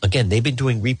 Again, they've been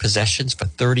doing repossessions for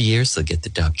 30 years. They'll get the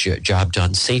job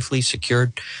done safely,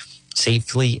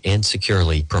 safely and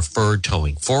securely. Preferred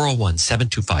Towing,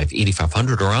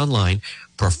 401-725-8500, or online,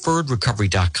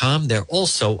 preferredrecovery.com. They're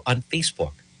also on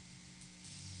Facebook.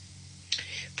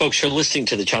 Folks, you're listening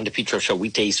to the John DePetro Show.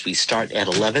 Weekdays, we start at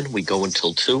 11. We go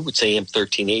until 2. It's AM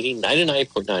 1380,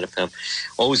 99.9 FM.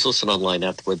 Always listen online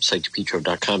at the website,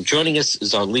 DePetro.com. Joining us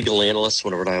is our legal analyst,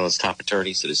 one of Rhode Island's top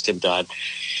attorneys. It is Tim Dodd.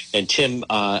 And Tim,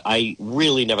 I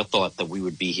really never thought that we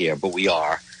would be here, but we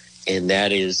are. And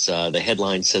that is, the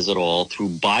headline says it all, through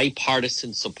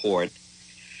bipartisan support,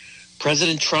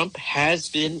 President Trump has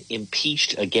been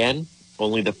impeached again.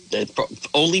 Only the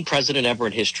only president ever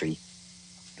in history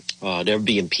never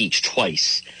be impeached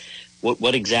twice.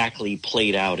 What exactly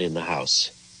played out in the House?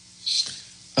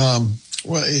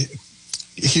 Well,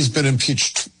 he's been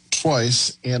impeached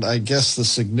twice, and I guess the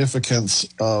significance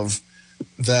of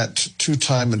that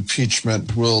two-time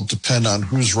impeachment will depend on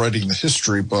who's writing the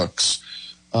history books.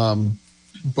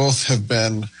 Both have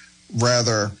been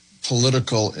rather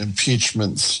political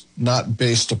impeachments, not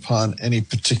based upon any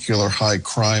particular high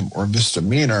crime or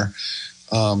misdemeanor.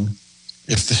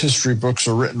 If the history books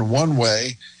are written one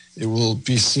way, it will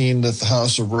be seen that the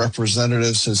House of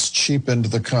Representatives has cheapened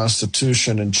the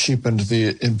Constitution and cheapened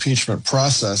the impeachment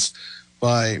process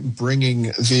by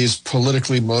bringing these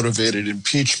politically motivated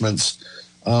impeachments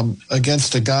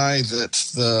against a guy that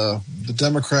the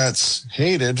Democrats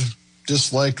hated,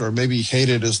 disliked, or maybe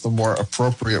hated is the more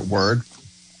appropriate word,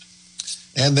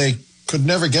 and they could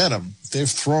never get him. They've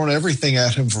thrown everything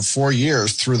at him for 4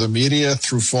 years through the media,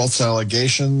 through false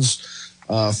allegations,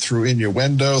 through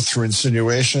innuendo, through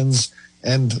insinuations,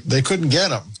 and they couldn't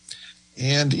get him.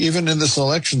 And even in this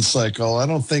election cycle, I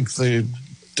don't think the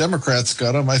Democrats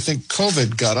got him. I think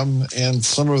COVID got him, and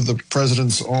some of the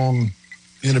president's own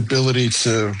inability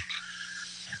to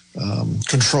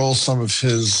control some of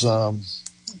his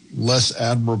less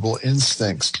admirable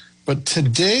instincts. But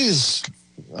today's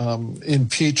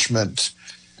impeachment,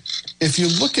 if you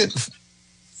look at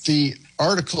the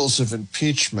articles of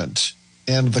impeachment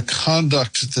and the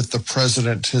conduct that the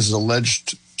president has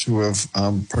alleged to have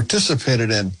participated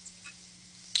in,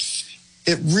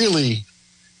 it really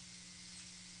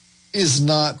is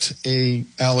not an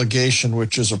allegation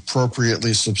which is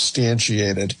appropriately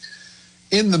substantiated.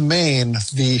 In the main,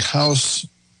 the House,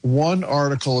 one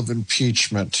article of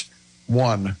impeachment,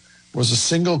 was a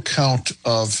single count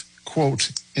of,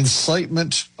 quote,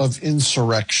 incitement of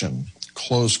insurrection,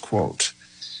 close quote.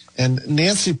 And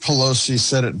Nancy Pelosi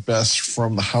said it best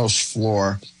from the House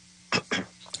floor,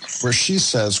 where she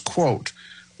says, quote,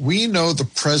 "We know the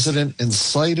president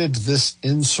incited this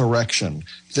insurrection,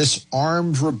 this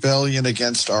armed rebellion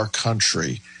against our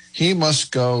country. He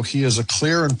must go. He is a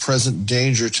clear and present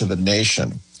danger to the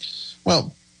nation."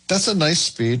 Well, that's a nice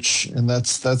speech, and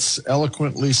that's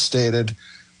eloquently stated,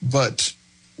 but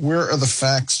where are the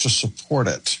facts to support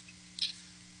it?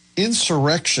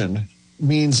 Insurrection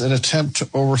means an attempt to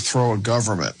overthrow a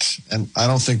government, and I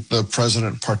don't think the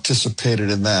president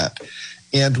participated in that.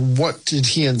 And what did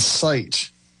he incite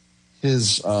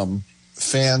his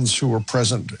fans who were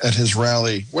present at his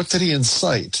rally? What did he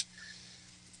incite?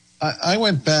 I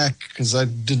went back, because I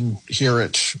didn't hear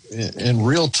it in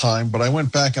real time, but I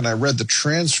went back and I read the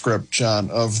transcript, John,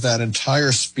 of that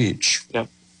entire speech. Yep.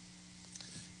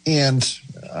 And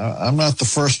I'm not the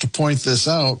first to point this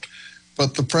out,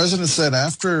 but the president said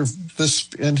after this,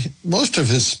 and most of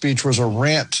his speech was a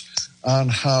rant on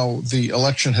how the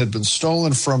election had been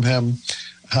stolen from him,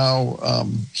 how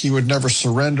he would never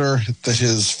surrender, that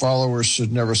his followers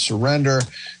should never surrender,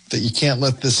 that you can't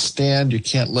let this stand, you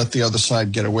can't let the other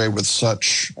side get away with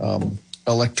such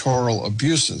electoral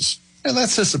abuses. And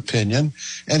that's his opinion,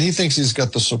 and he thinks he's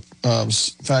got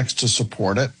the facts to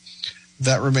support it.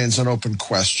 That remains an open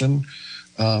question.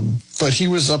 But he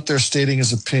was up there stating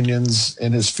his opinions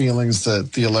and his feelings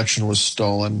that the election was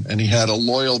stolen, and he had a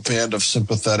loyal band of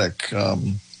sympathetic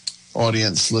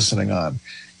audience listening on.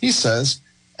 He says,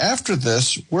 after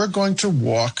this, we're going to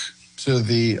walk to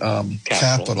the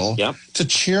Capitol Yep. to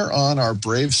cheer on our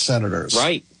brave senators.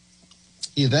 Right.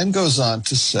 He then goes on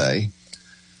to say,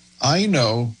 I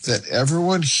know that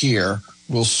everyone here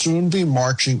will soon be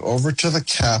marching over to the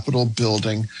Capitol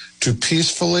building to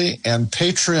peacefully and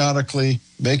patriotically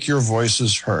make your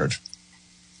voices heard.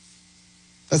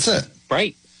 That's it.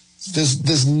 Right.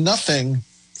 There's nothing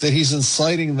that he's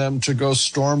inciting them to go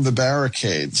storm the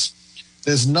barricades.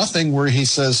 There's nothing where he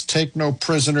says, take no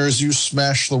prisoners, you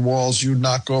smash the walls, you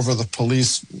knock over the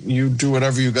police, you do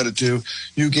whatever you got to do.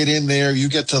 You get in there, you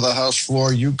get to the House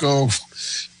floor, you go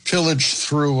pillage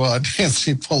through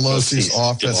Nancy Pelosi's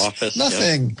office.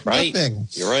 Nothing. Yeah. Right. Nothing.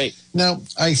 You're right. Now,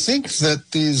 I think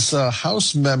that these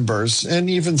House members and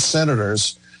even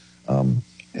senators,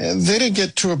 they didn't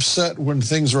get too upset when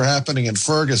things were happening in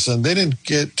Ferguson. They didn't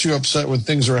get too upset when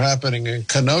things were happening in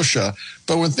Kenosha.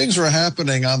 But when things were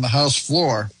happening on the House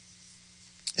floor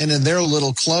and in their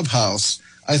little clubhouse,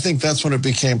 I think that's when it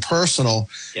became personal.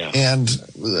 Yeah. And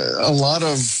a lot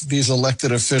of these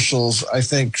elected officials, I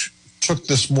think, took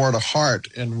this more to heart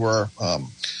and were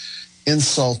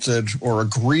insulted or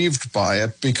aggrieved by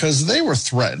it because they were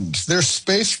threatened. Their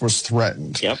space was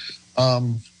threatened. Yep.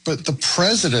 But the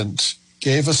president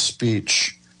gave a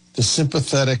speech to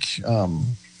sympathetic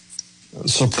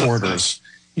supporters.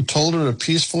 He told her to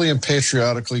peacefully and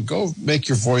patriotically go make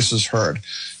your voices heard.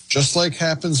 just like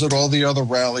happens at all the other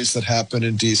rallies that happen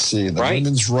in D.C., the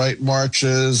women's right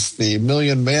marches, the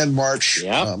Million Man March.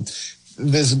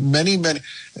 There's many.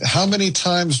 How many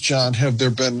times, John, have there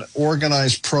been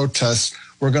organized protests?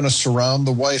 We're going to surround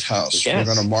the White House. We're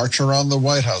going to march around the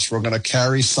White House. We're going to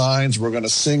carry signs. We're going to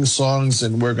sing songs,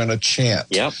 and we're going to chant.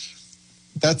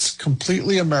 That's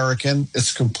completely American.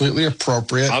 It's completely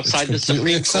appropriate. Outside it's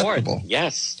completely the Supreme acceptable. Court.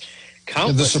 Yes.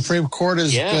 And the Supreme Court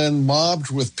has been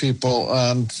mobbed with people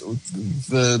on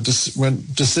the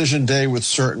decision day with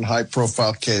certain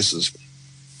high-profile cases.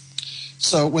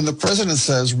 So when the president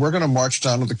says we're going to march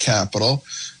down to the Capitol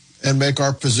and make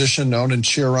our position known and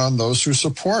cheer on those who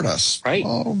support us,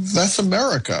 oh, that's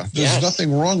America. There's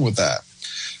nothing wrong with that.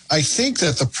 I think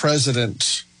that the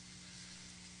president,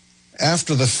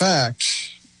 after the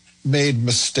fact, made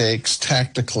mistakes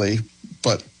tactically,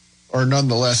 but are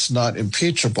nonetheless not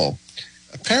impeachable.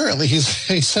 Apparently,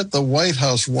 he's at the White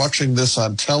House watching this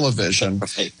on television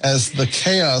as the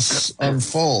chaos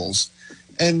unfolds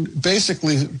and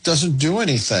basically doesn't do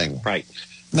anything.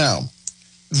 Now,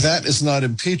 that is not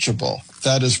impeachable.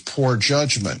 That is poor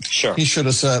judgment. He should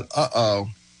have said,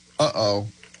 uh-oh,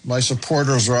 my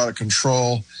supporters are out of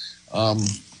control.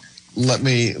 Let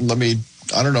me,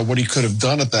 I don't know what he could have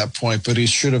done at that point, but he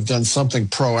should have done something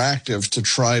proactive to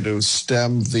try to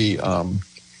stem the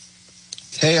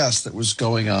chaos that was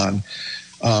going on.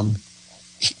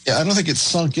 I don't think it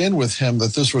sunk in with him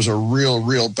that this was a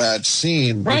real bad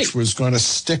scene, which was going to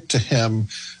stick to him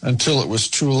until it was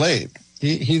too late.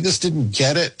 He just didn't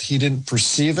get it. He didn't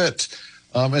perceive it.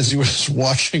 As he was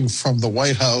watching from the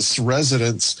White House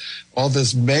residence, all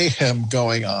this mayhem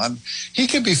going on. He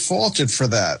can be faulted for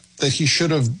that he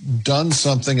should have done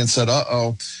something and said,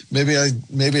 uh-oh,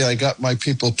 maybe I got my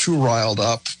people too riled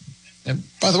up. And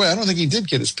by the way, I don't think he did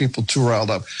get his people too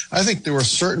riled up. I think there were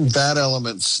certain bad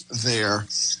elements there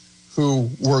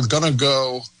who were going to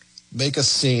go make a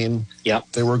scene.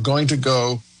 They were going to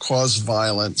go cause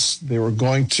violence. They were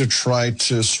going to try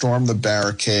to storm the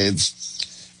barricades.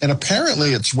 And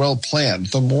apparently it's well planned.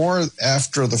 The more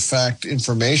after the fact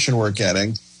information we're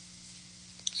getting,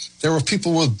 there were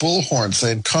people with bullhorns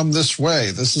saying, come this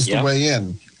way. This is the way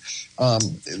in.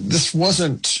 This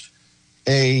wasn't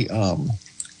a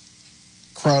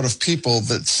crowd of people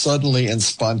that suddenly and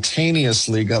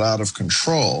spontaneously got out of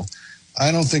control.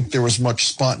 I don't think there was much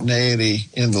spontaneity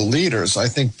in the leaders. I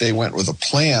think they went with a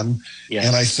plan.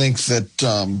 And I think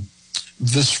that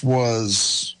this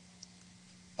was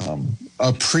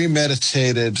a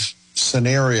premeditated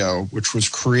scenario which was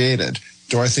created.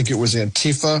 Do I think it was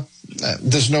Antifa?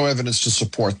 There's no evidence to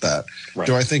support that.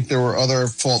 Do I think there were other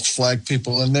false flag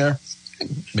people in there?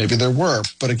 Maybe there were.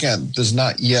 But again, there's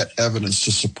not yet evidence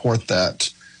to support that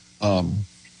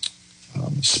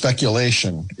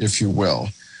speculation, if you will.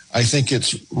 I think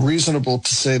it's reasonable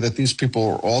to say that these people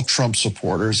are all Trump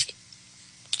supporters.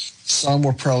 Some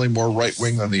were probably more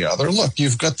right-wing than the other. Look,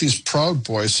 you've got these Proud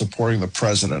Boys supporting the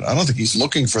president. I don't think he's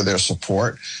looking for their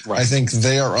support. I think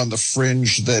they are on the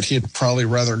fringe that he'd probably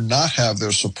rather not have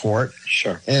their support.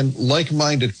 And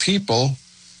like-minded people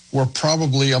were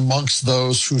probably amongst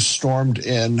those who stormed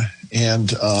in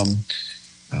and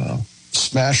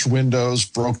smashed windows,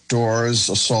 broke doors,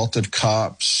 assaulted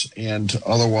cops, and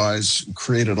otherwise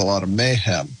created a lot of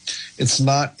mayhem. It's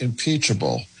not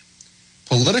impeachable.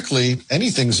 Politically,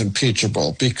 anything's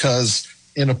impeachable because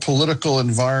in a political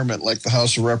environment like the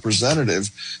House of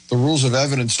Representatives, the rules of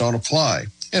evidence don't apply.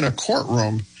 In a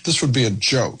courtroom, this would be a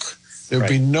joke. There would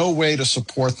be no way to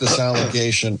support this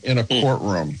allegation in a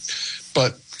courtroom.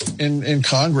 But in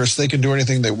Congress, they can do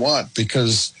anything they want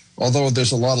because although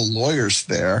there's a lot of lawyers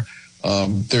there,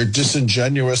 they're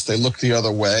disingenuous, they look the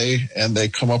other way, and they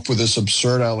come up with this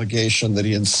absurd allegation that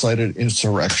he incited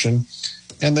insurrection.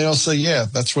 And they all say, yeah,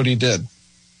 that's what he did.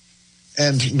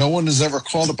 And no one is ever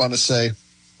called upon to say,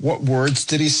 what words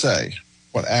did he say?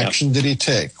 What action did he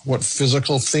take? What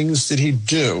physical things did he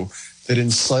do that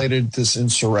incited this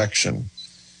insurrection?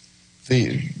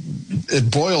 It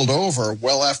boiled over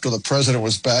well after the president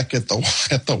was back at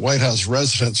the White House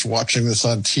residence watching this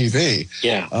on TV.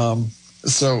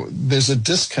 So there's a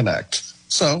disconnect.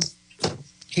 So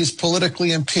he's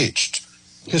politically impeached.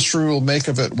 History will make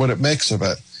of it what it makes of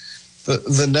it.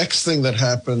 The next thing that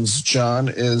happens, John,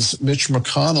 is Mitch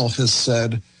McConnell has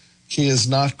said he is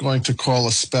not going to call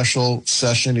a special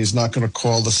session. He's not going to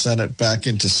call the Senate back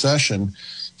into session.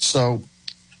 So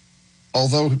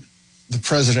although the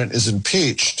president is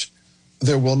impeached,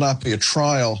 there will not be a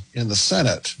trial in the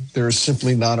Senate. There is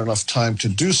simply not enough time to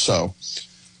do so.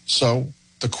 So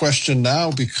the question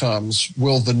now becomes,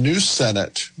 will the new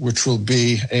Senate, which will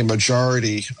be a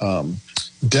majority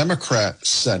Democrat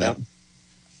Senate,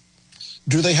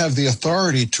 do they have the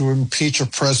authority to impeach a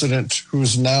president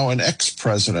who's now an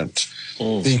ex-president?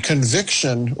 The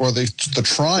conviction or the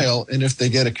trial, and if they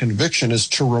get a conviction, is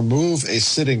to remove a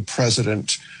sitting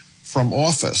president from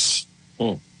office.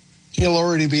 He'll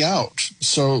already be out.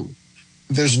 So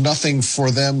there's nothing for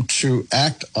them to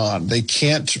act on. They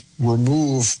can't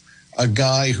remove a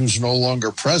guy who's no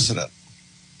longer president.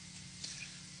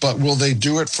 But will they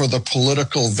do it for the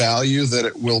political value that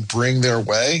it will bring their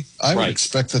way? I would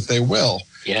expect that they will.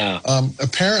 Yeah.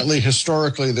 Apparently,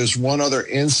 historically, there's one other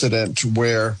incident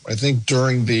where I think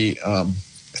during the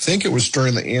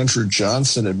Andrew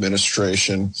Johnson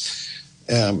administration,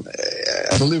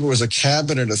 I believe it was a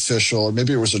cabinet official, or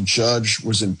maybe it was a judge,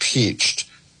 was impeached.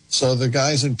 So the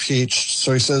guy's impeached.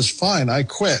 So he says, fine, I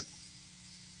quit.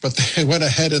 But they went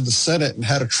ahead in the Senate and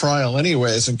had a trial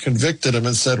anyways and convicted him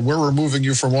and said, we're removing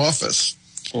you from office.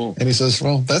 And he says,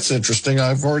 well, that's interesting.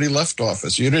 I've already left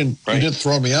office. You didn't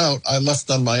throw me out. I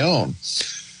left on my own.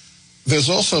 There's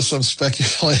also some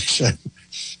speculation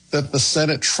that the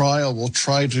Senate trial will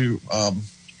try to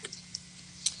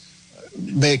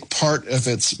make part of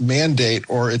its mandate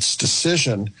or its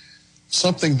decision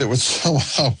something that would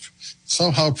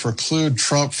somehow preclude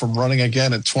Trump from running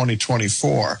again in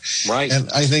 2024. Right. And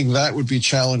I think that would be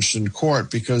challenged in court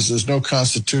because there's no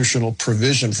constitutional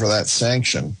provision for that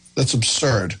sanction. That's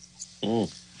absurd.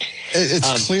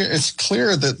 It's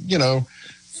clear that,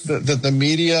 that the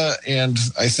media and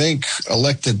I think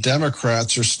elected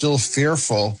Democrats are still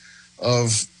fearful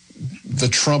of the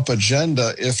Trump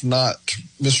agenda, if not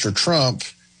Mr. Trump,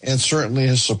 and certainly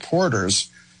his supporters.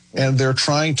 And they're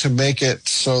trying to make it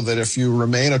so that if you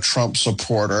remain a Trump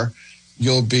supporter,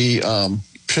 you'll be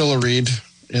pilloried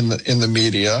in the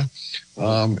media.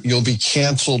 You'll be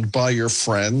canceled by your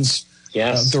friends.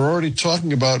 Yes. They're already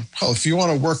talking about, well, if you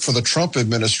want to work for the Trump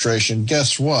administration,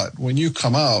 guess what? When you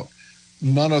come out,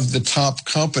 none of the top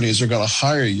companies are going to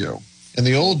hire you. In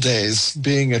the old days,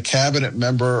 being a cabinet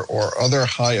member or other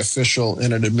high official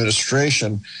in an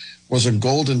administration was a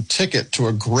golden ticket to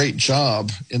a great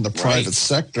job in the private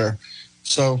sector.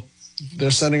 So they're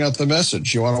sending out the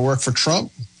message. You want to work for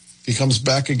Trump? He comes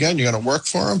back again. You're going to work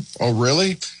for him? Oh,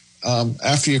 really?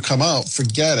 After you come out,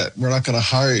 forget it. We're not going to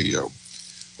hire you.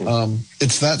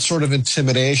 It's that sort of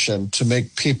intimidation to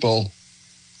make people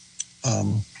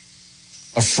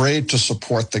afraid to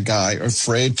support the guy,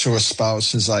 afraid to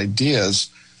espouse his ideas.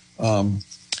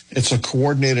 It's a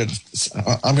coordinated,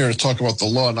 I'm here to talk about the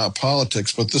law, not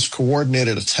politics, but this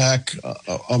coordinated attack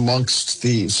amongst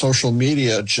the social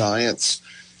media giants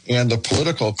and the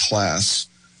political class.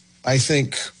 I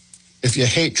think if you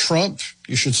hate Trump,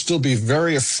 you should still be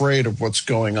very afraid of what's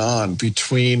going on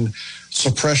between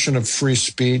suppression of free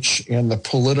speech and the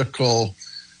political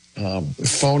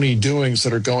phony doings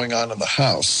that are going on in the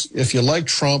House. If you like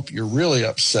Trump, you're really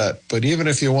upset. But even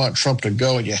if you want Trump to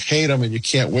go and you hate him and you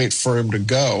can't wait for him to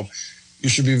go, you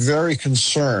should be very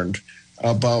concerned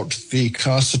about the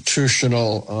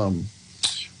constitutional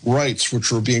rights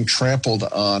which are being trampled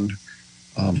on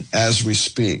as we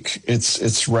speak.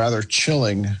 It's rather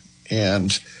chilling.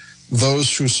 And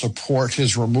those who support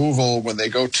his removal, when they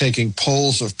go taking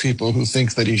polls of people who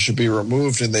think that he should be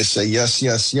removed and they say yes,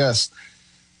 yes, yes,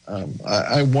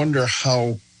 I wonder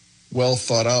how well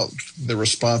thought out the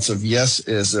response of yes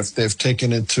is if they've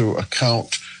taken into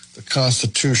account the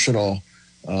constitutional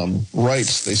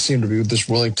rights they seem to be just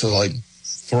willing to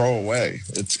throw away.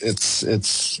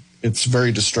 It's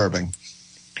very disturbing.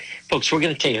 Folks, we're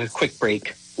going to take a quick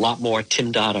break. A lot more.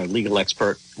 Tim Dodd, our legal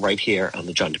expert, right here on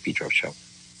the John DePetro Show.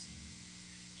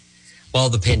 While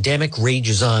the pandemic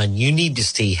rages on, you need to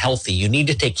stay healthy. You need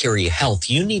to take care of your health.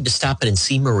 You need to stop in and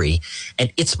see Marie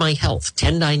at It's My Health,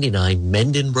 1099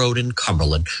 Menden Road in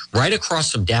Cumberland, right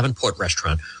across from Davenport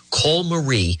Restaurant. Call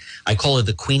Marie. I call her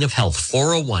the Queen of Health,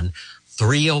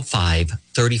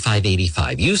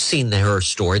 401-305-3585. You've seen her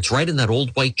store. It's right in that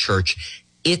old white church.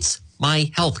 It's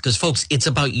My Health, because, folks, it's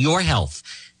about your health.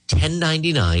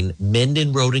 1099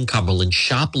 Menden Road in Cumberland.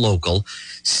 Shop local.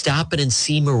 Stop in and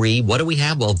see Marie. What do we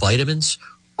have? Well, vitamins,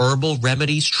 herbal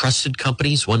remedies, trusted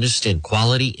companies who understand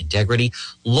quality, integrity,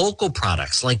 local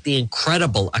products like the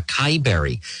incredible acai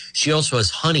berry. She also has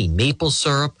honey, maple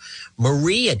syrup.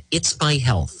 Marie at It's My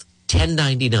Health,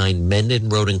 1099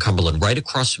 Menden Road in Cumberland, right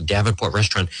across from Davenport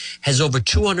Restaurant, has over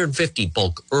 250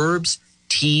 bulk herbs,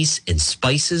 teas, and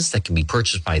spices that can be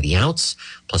purchased by the ounce,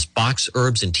 plus box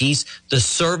herbs and teas. The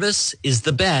service is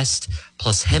the best,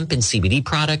 plus hemp and CBD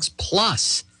products,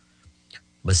 plus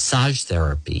massage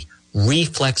therapy,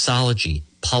 reflexology,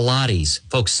 Pilates.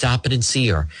 Folks, stop it and see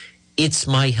her. It's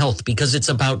My Health, because it's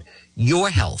about your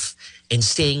health and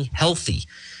staying healthy.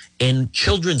 And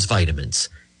children's vitamins,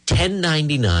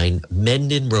 1099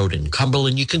 Mendon Road in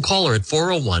Cumberland. You can call her at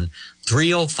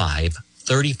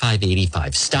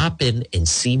 401-305-3585. Stop in and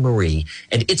see Marie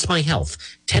and It's My Health,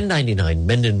 1099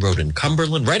 Mendon Road in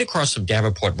Cumberland, right across from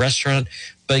Davenport Restaurant.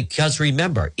 Because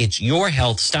remember, it's your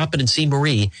health. Stop in and see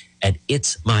Marie at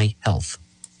It's My Health.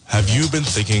 Have you been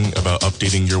thinking about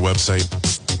updating your website?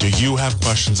 Do you have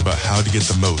questions about how to get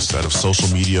the most out of social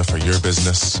media for your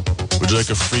business? Would you like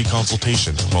a free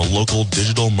consultation from a local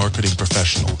digital marketing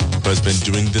professional who has been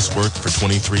doing this work for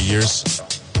 23 years?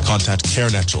 Contact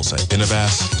Karen Etchels at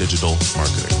Innovast Digital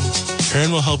Marketing.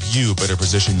 Karen will help you better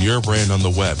position your brand on the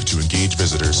web to engage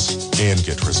visitors and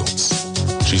get results.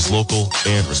 She's local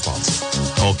and responsive.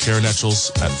 Call Karen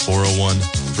Etchels at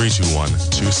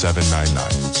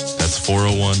 401-321-2799. That's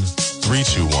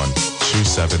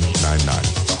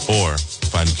 401-321-2799. Or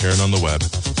find Karen on the web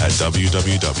at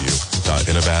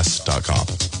www.innovast.com.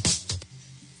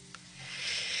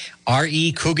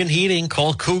 R.E. Coogan Heating.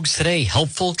 Call Cougs today.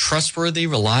 Helpful, trustworthy,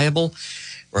 reliable.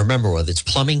 Remember, whether it's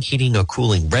plumbing, heating, or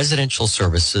cooling, residential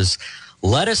services,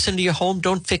 let us into your home.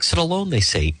 Don't fix it alone, they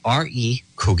say. R.E.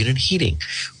 Coogan Heating.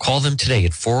 Call them today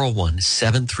at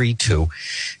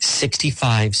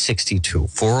 401-732-6562.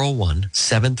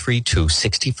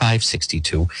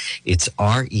 401-732-6562. It's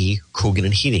R.E.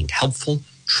 Coogan Heating. Helpful,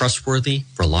 trustworthy,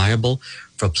 reliable.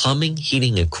 For plumbing,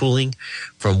 heating, and cooling,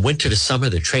 from winter to summer,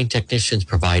 the trained technicians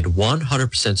provide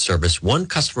 100% service, one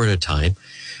customer at a time.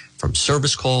 From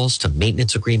service calls to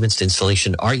maintenance agreements to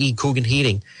installation, R.E. Coogan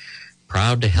Heating,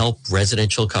 proud to help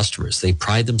residential customers. They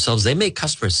pride themselves. They make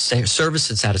customer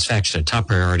service and satisfaction a top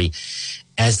priority.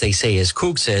 As they say, as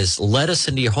Coog says, let us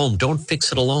into your home. Don't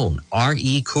fix it alone.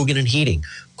 R.E. Coogan Heating.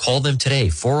 Call them today,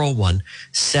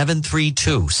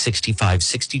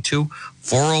 401-732-6562.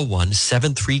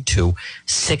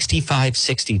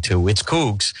 401-732-6562. It's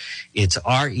Cougs. It's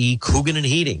R.E. Coogan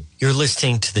Heating. You're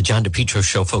listening to the John DePietro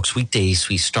Show, folks. Weekdays,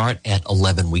 we start at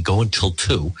 11. We go until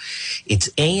 2. It's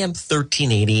AM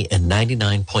 1380 and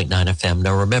 99.9 FM.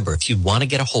 Now, remember, if you want to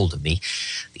get a hold of me,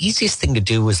 the easiest thing to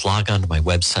do is log on to my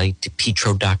website,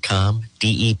 depetro.com,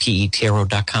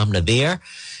 DEPETRO.com. Now, there,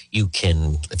 you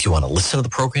can, if you want to listen to the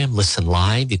program, listen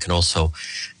live. You can also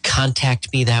contact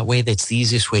me that way. That's the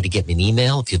easiest way to get me an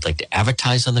email if you'd like to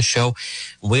advertise on the show.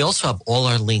 We also have all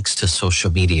our links to social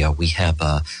media. We have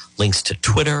links to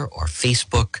Twitter or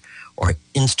Facebook or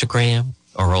Instagram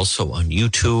or also on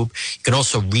YouTube. You can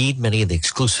also read many of the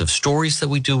exclusive stories that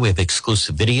we do. We have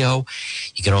exclusive video.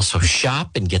 You can also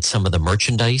shop and get some of the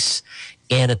merchandise.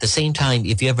 And at the same time,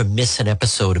 if you ever miss an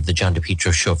episode of the John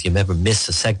DePietro Show, if you ever miss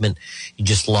a segment, you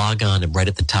just log on and right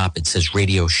at the top it says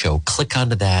radio show. Click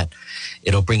onto that.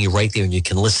 It'll bring you right there and you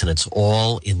can listen. It's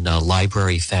all in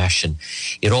library fashion.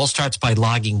 It all starts by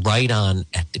logging right on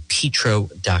at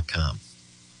depetro.com.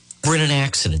 If you're in an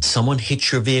accident, someone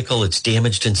hits your vehicle, it's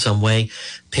damaged in some way,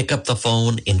 pick up the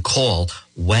phone and call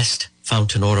West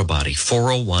Fountain Auto Body,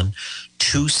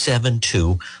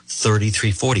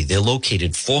 401-272-3340. They're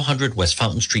located 400 West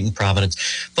Fountain Street in Providence.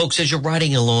 Folks, as you're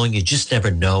riding along, you just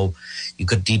never know. You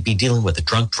could be dealing with a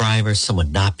drunk driver,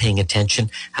 someone not paying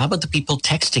attention. How about the people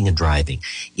texting and driving?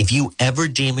 If you ever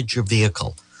damage your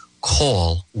vehicle,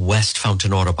 call West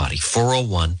Fountain Auto Body,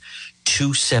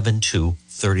 401-272-3340.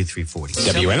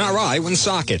 WNRI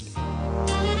Woonsocket.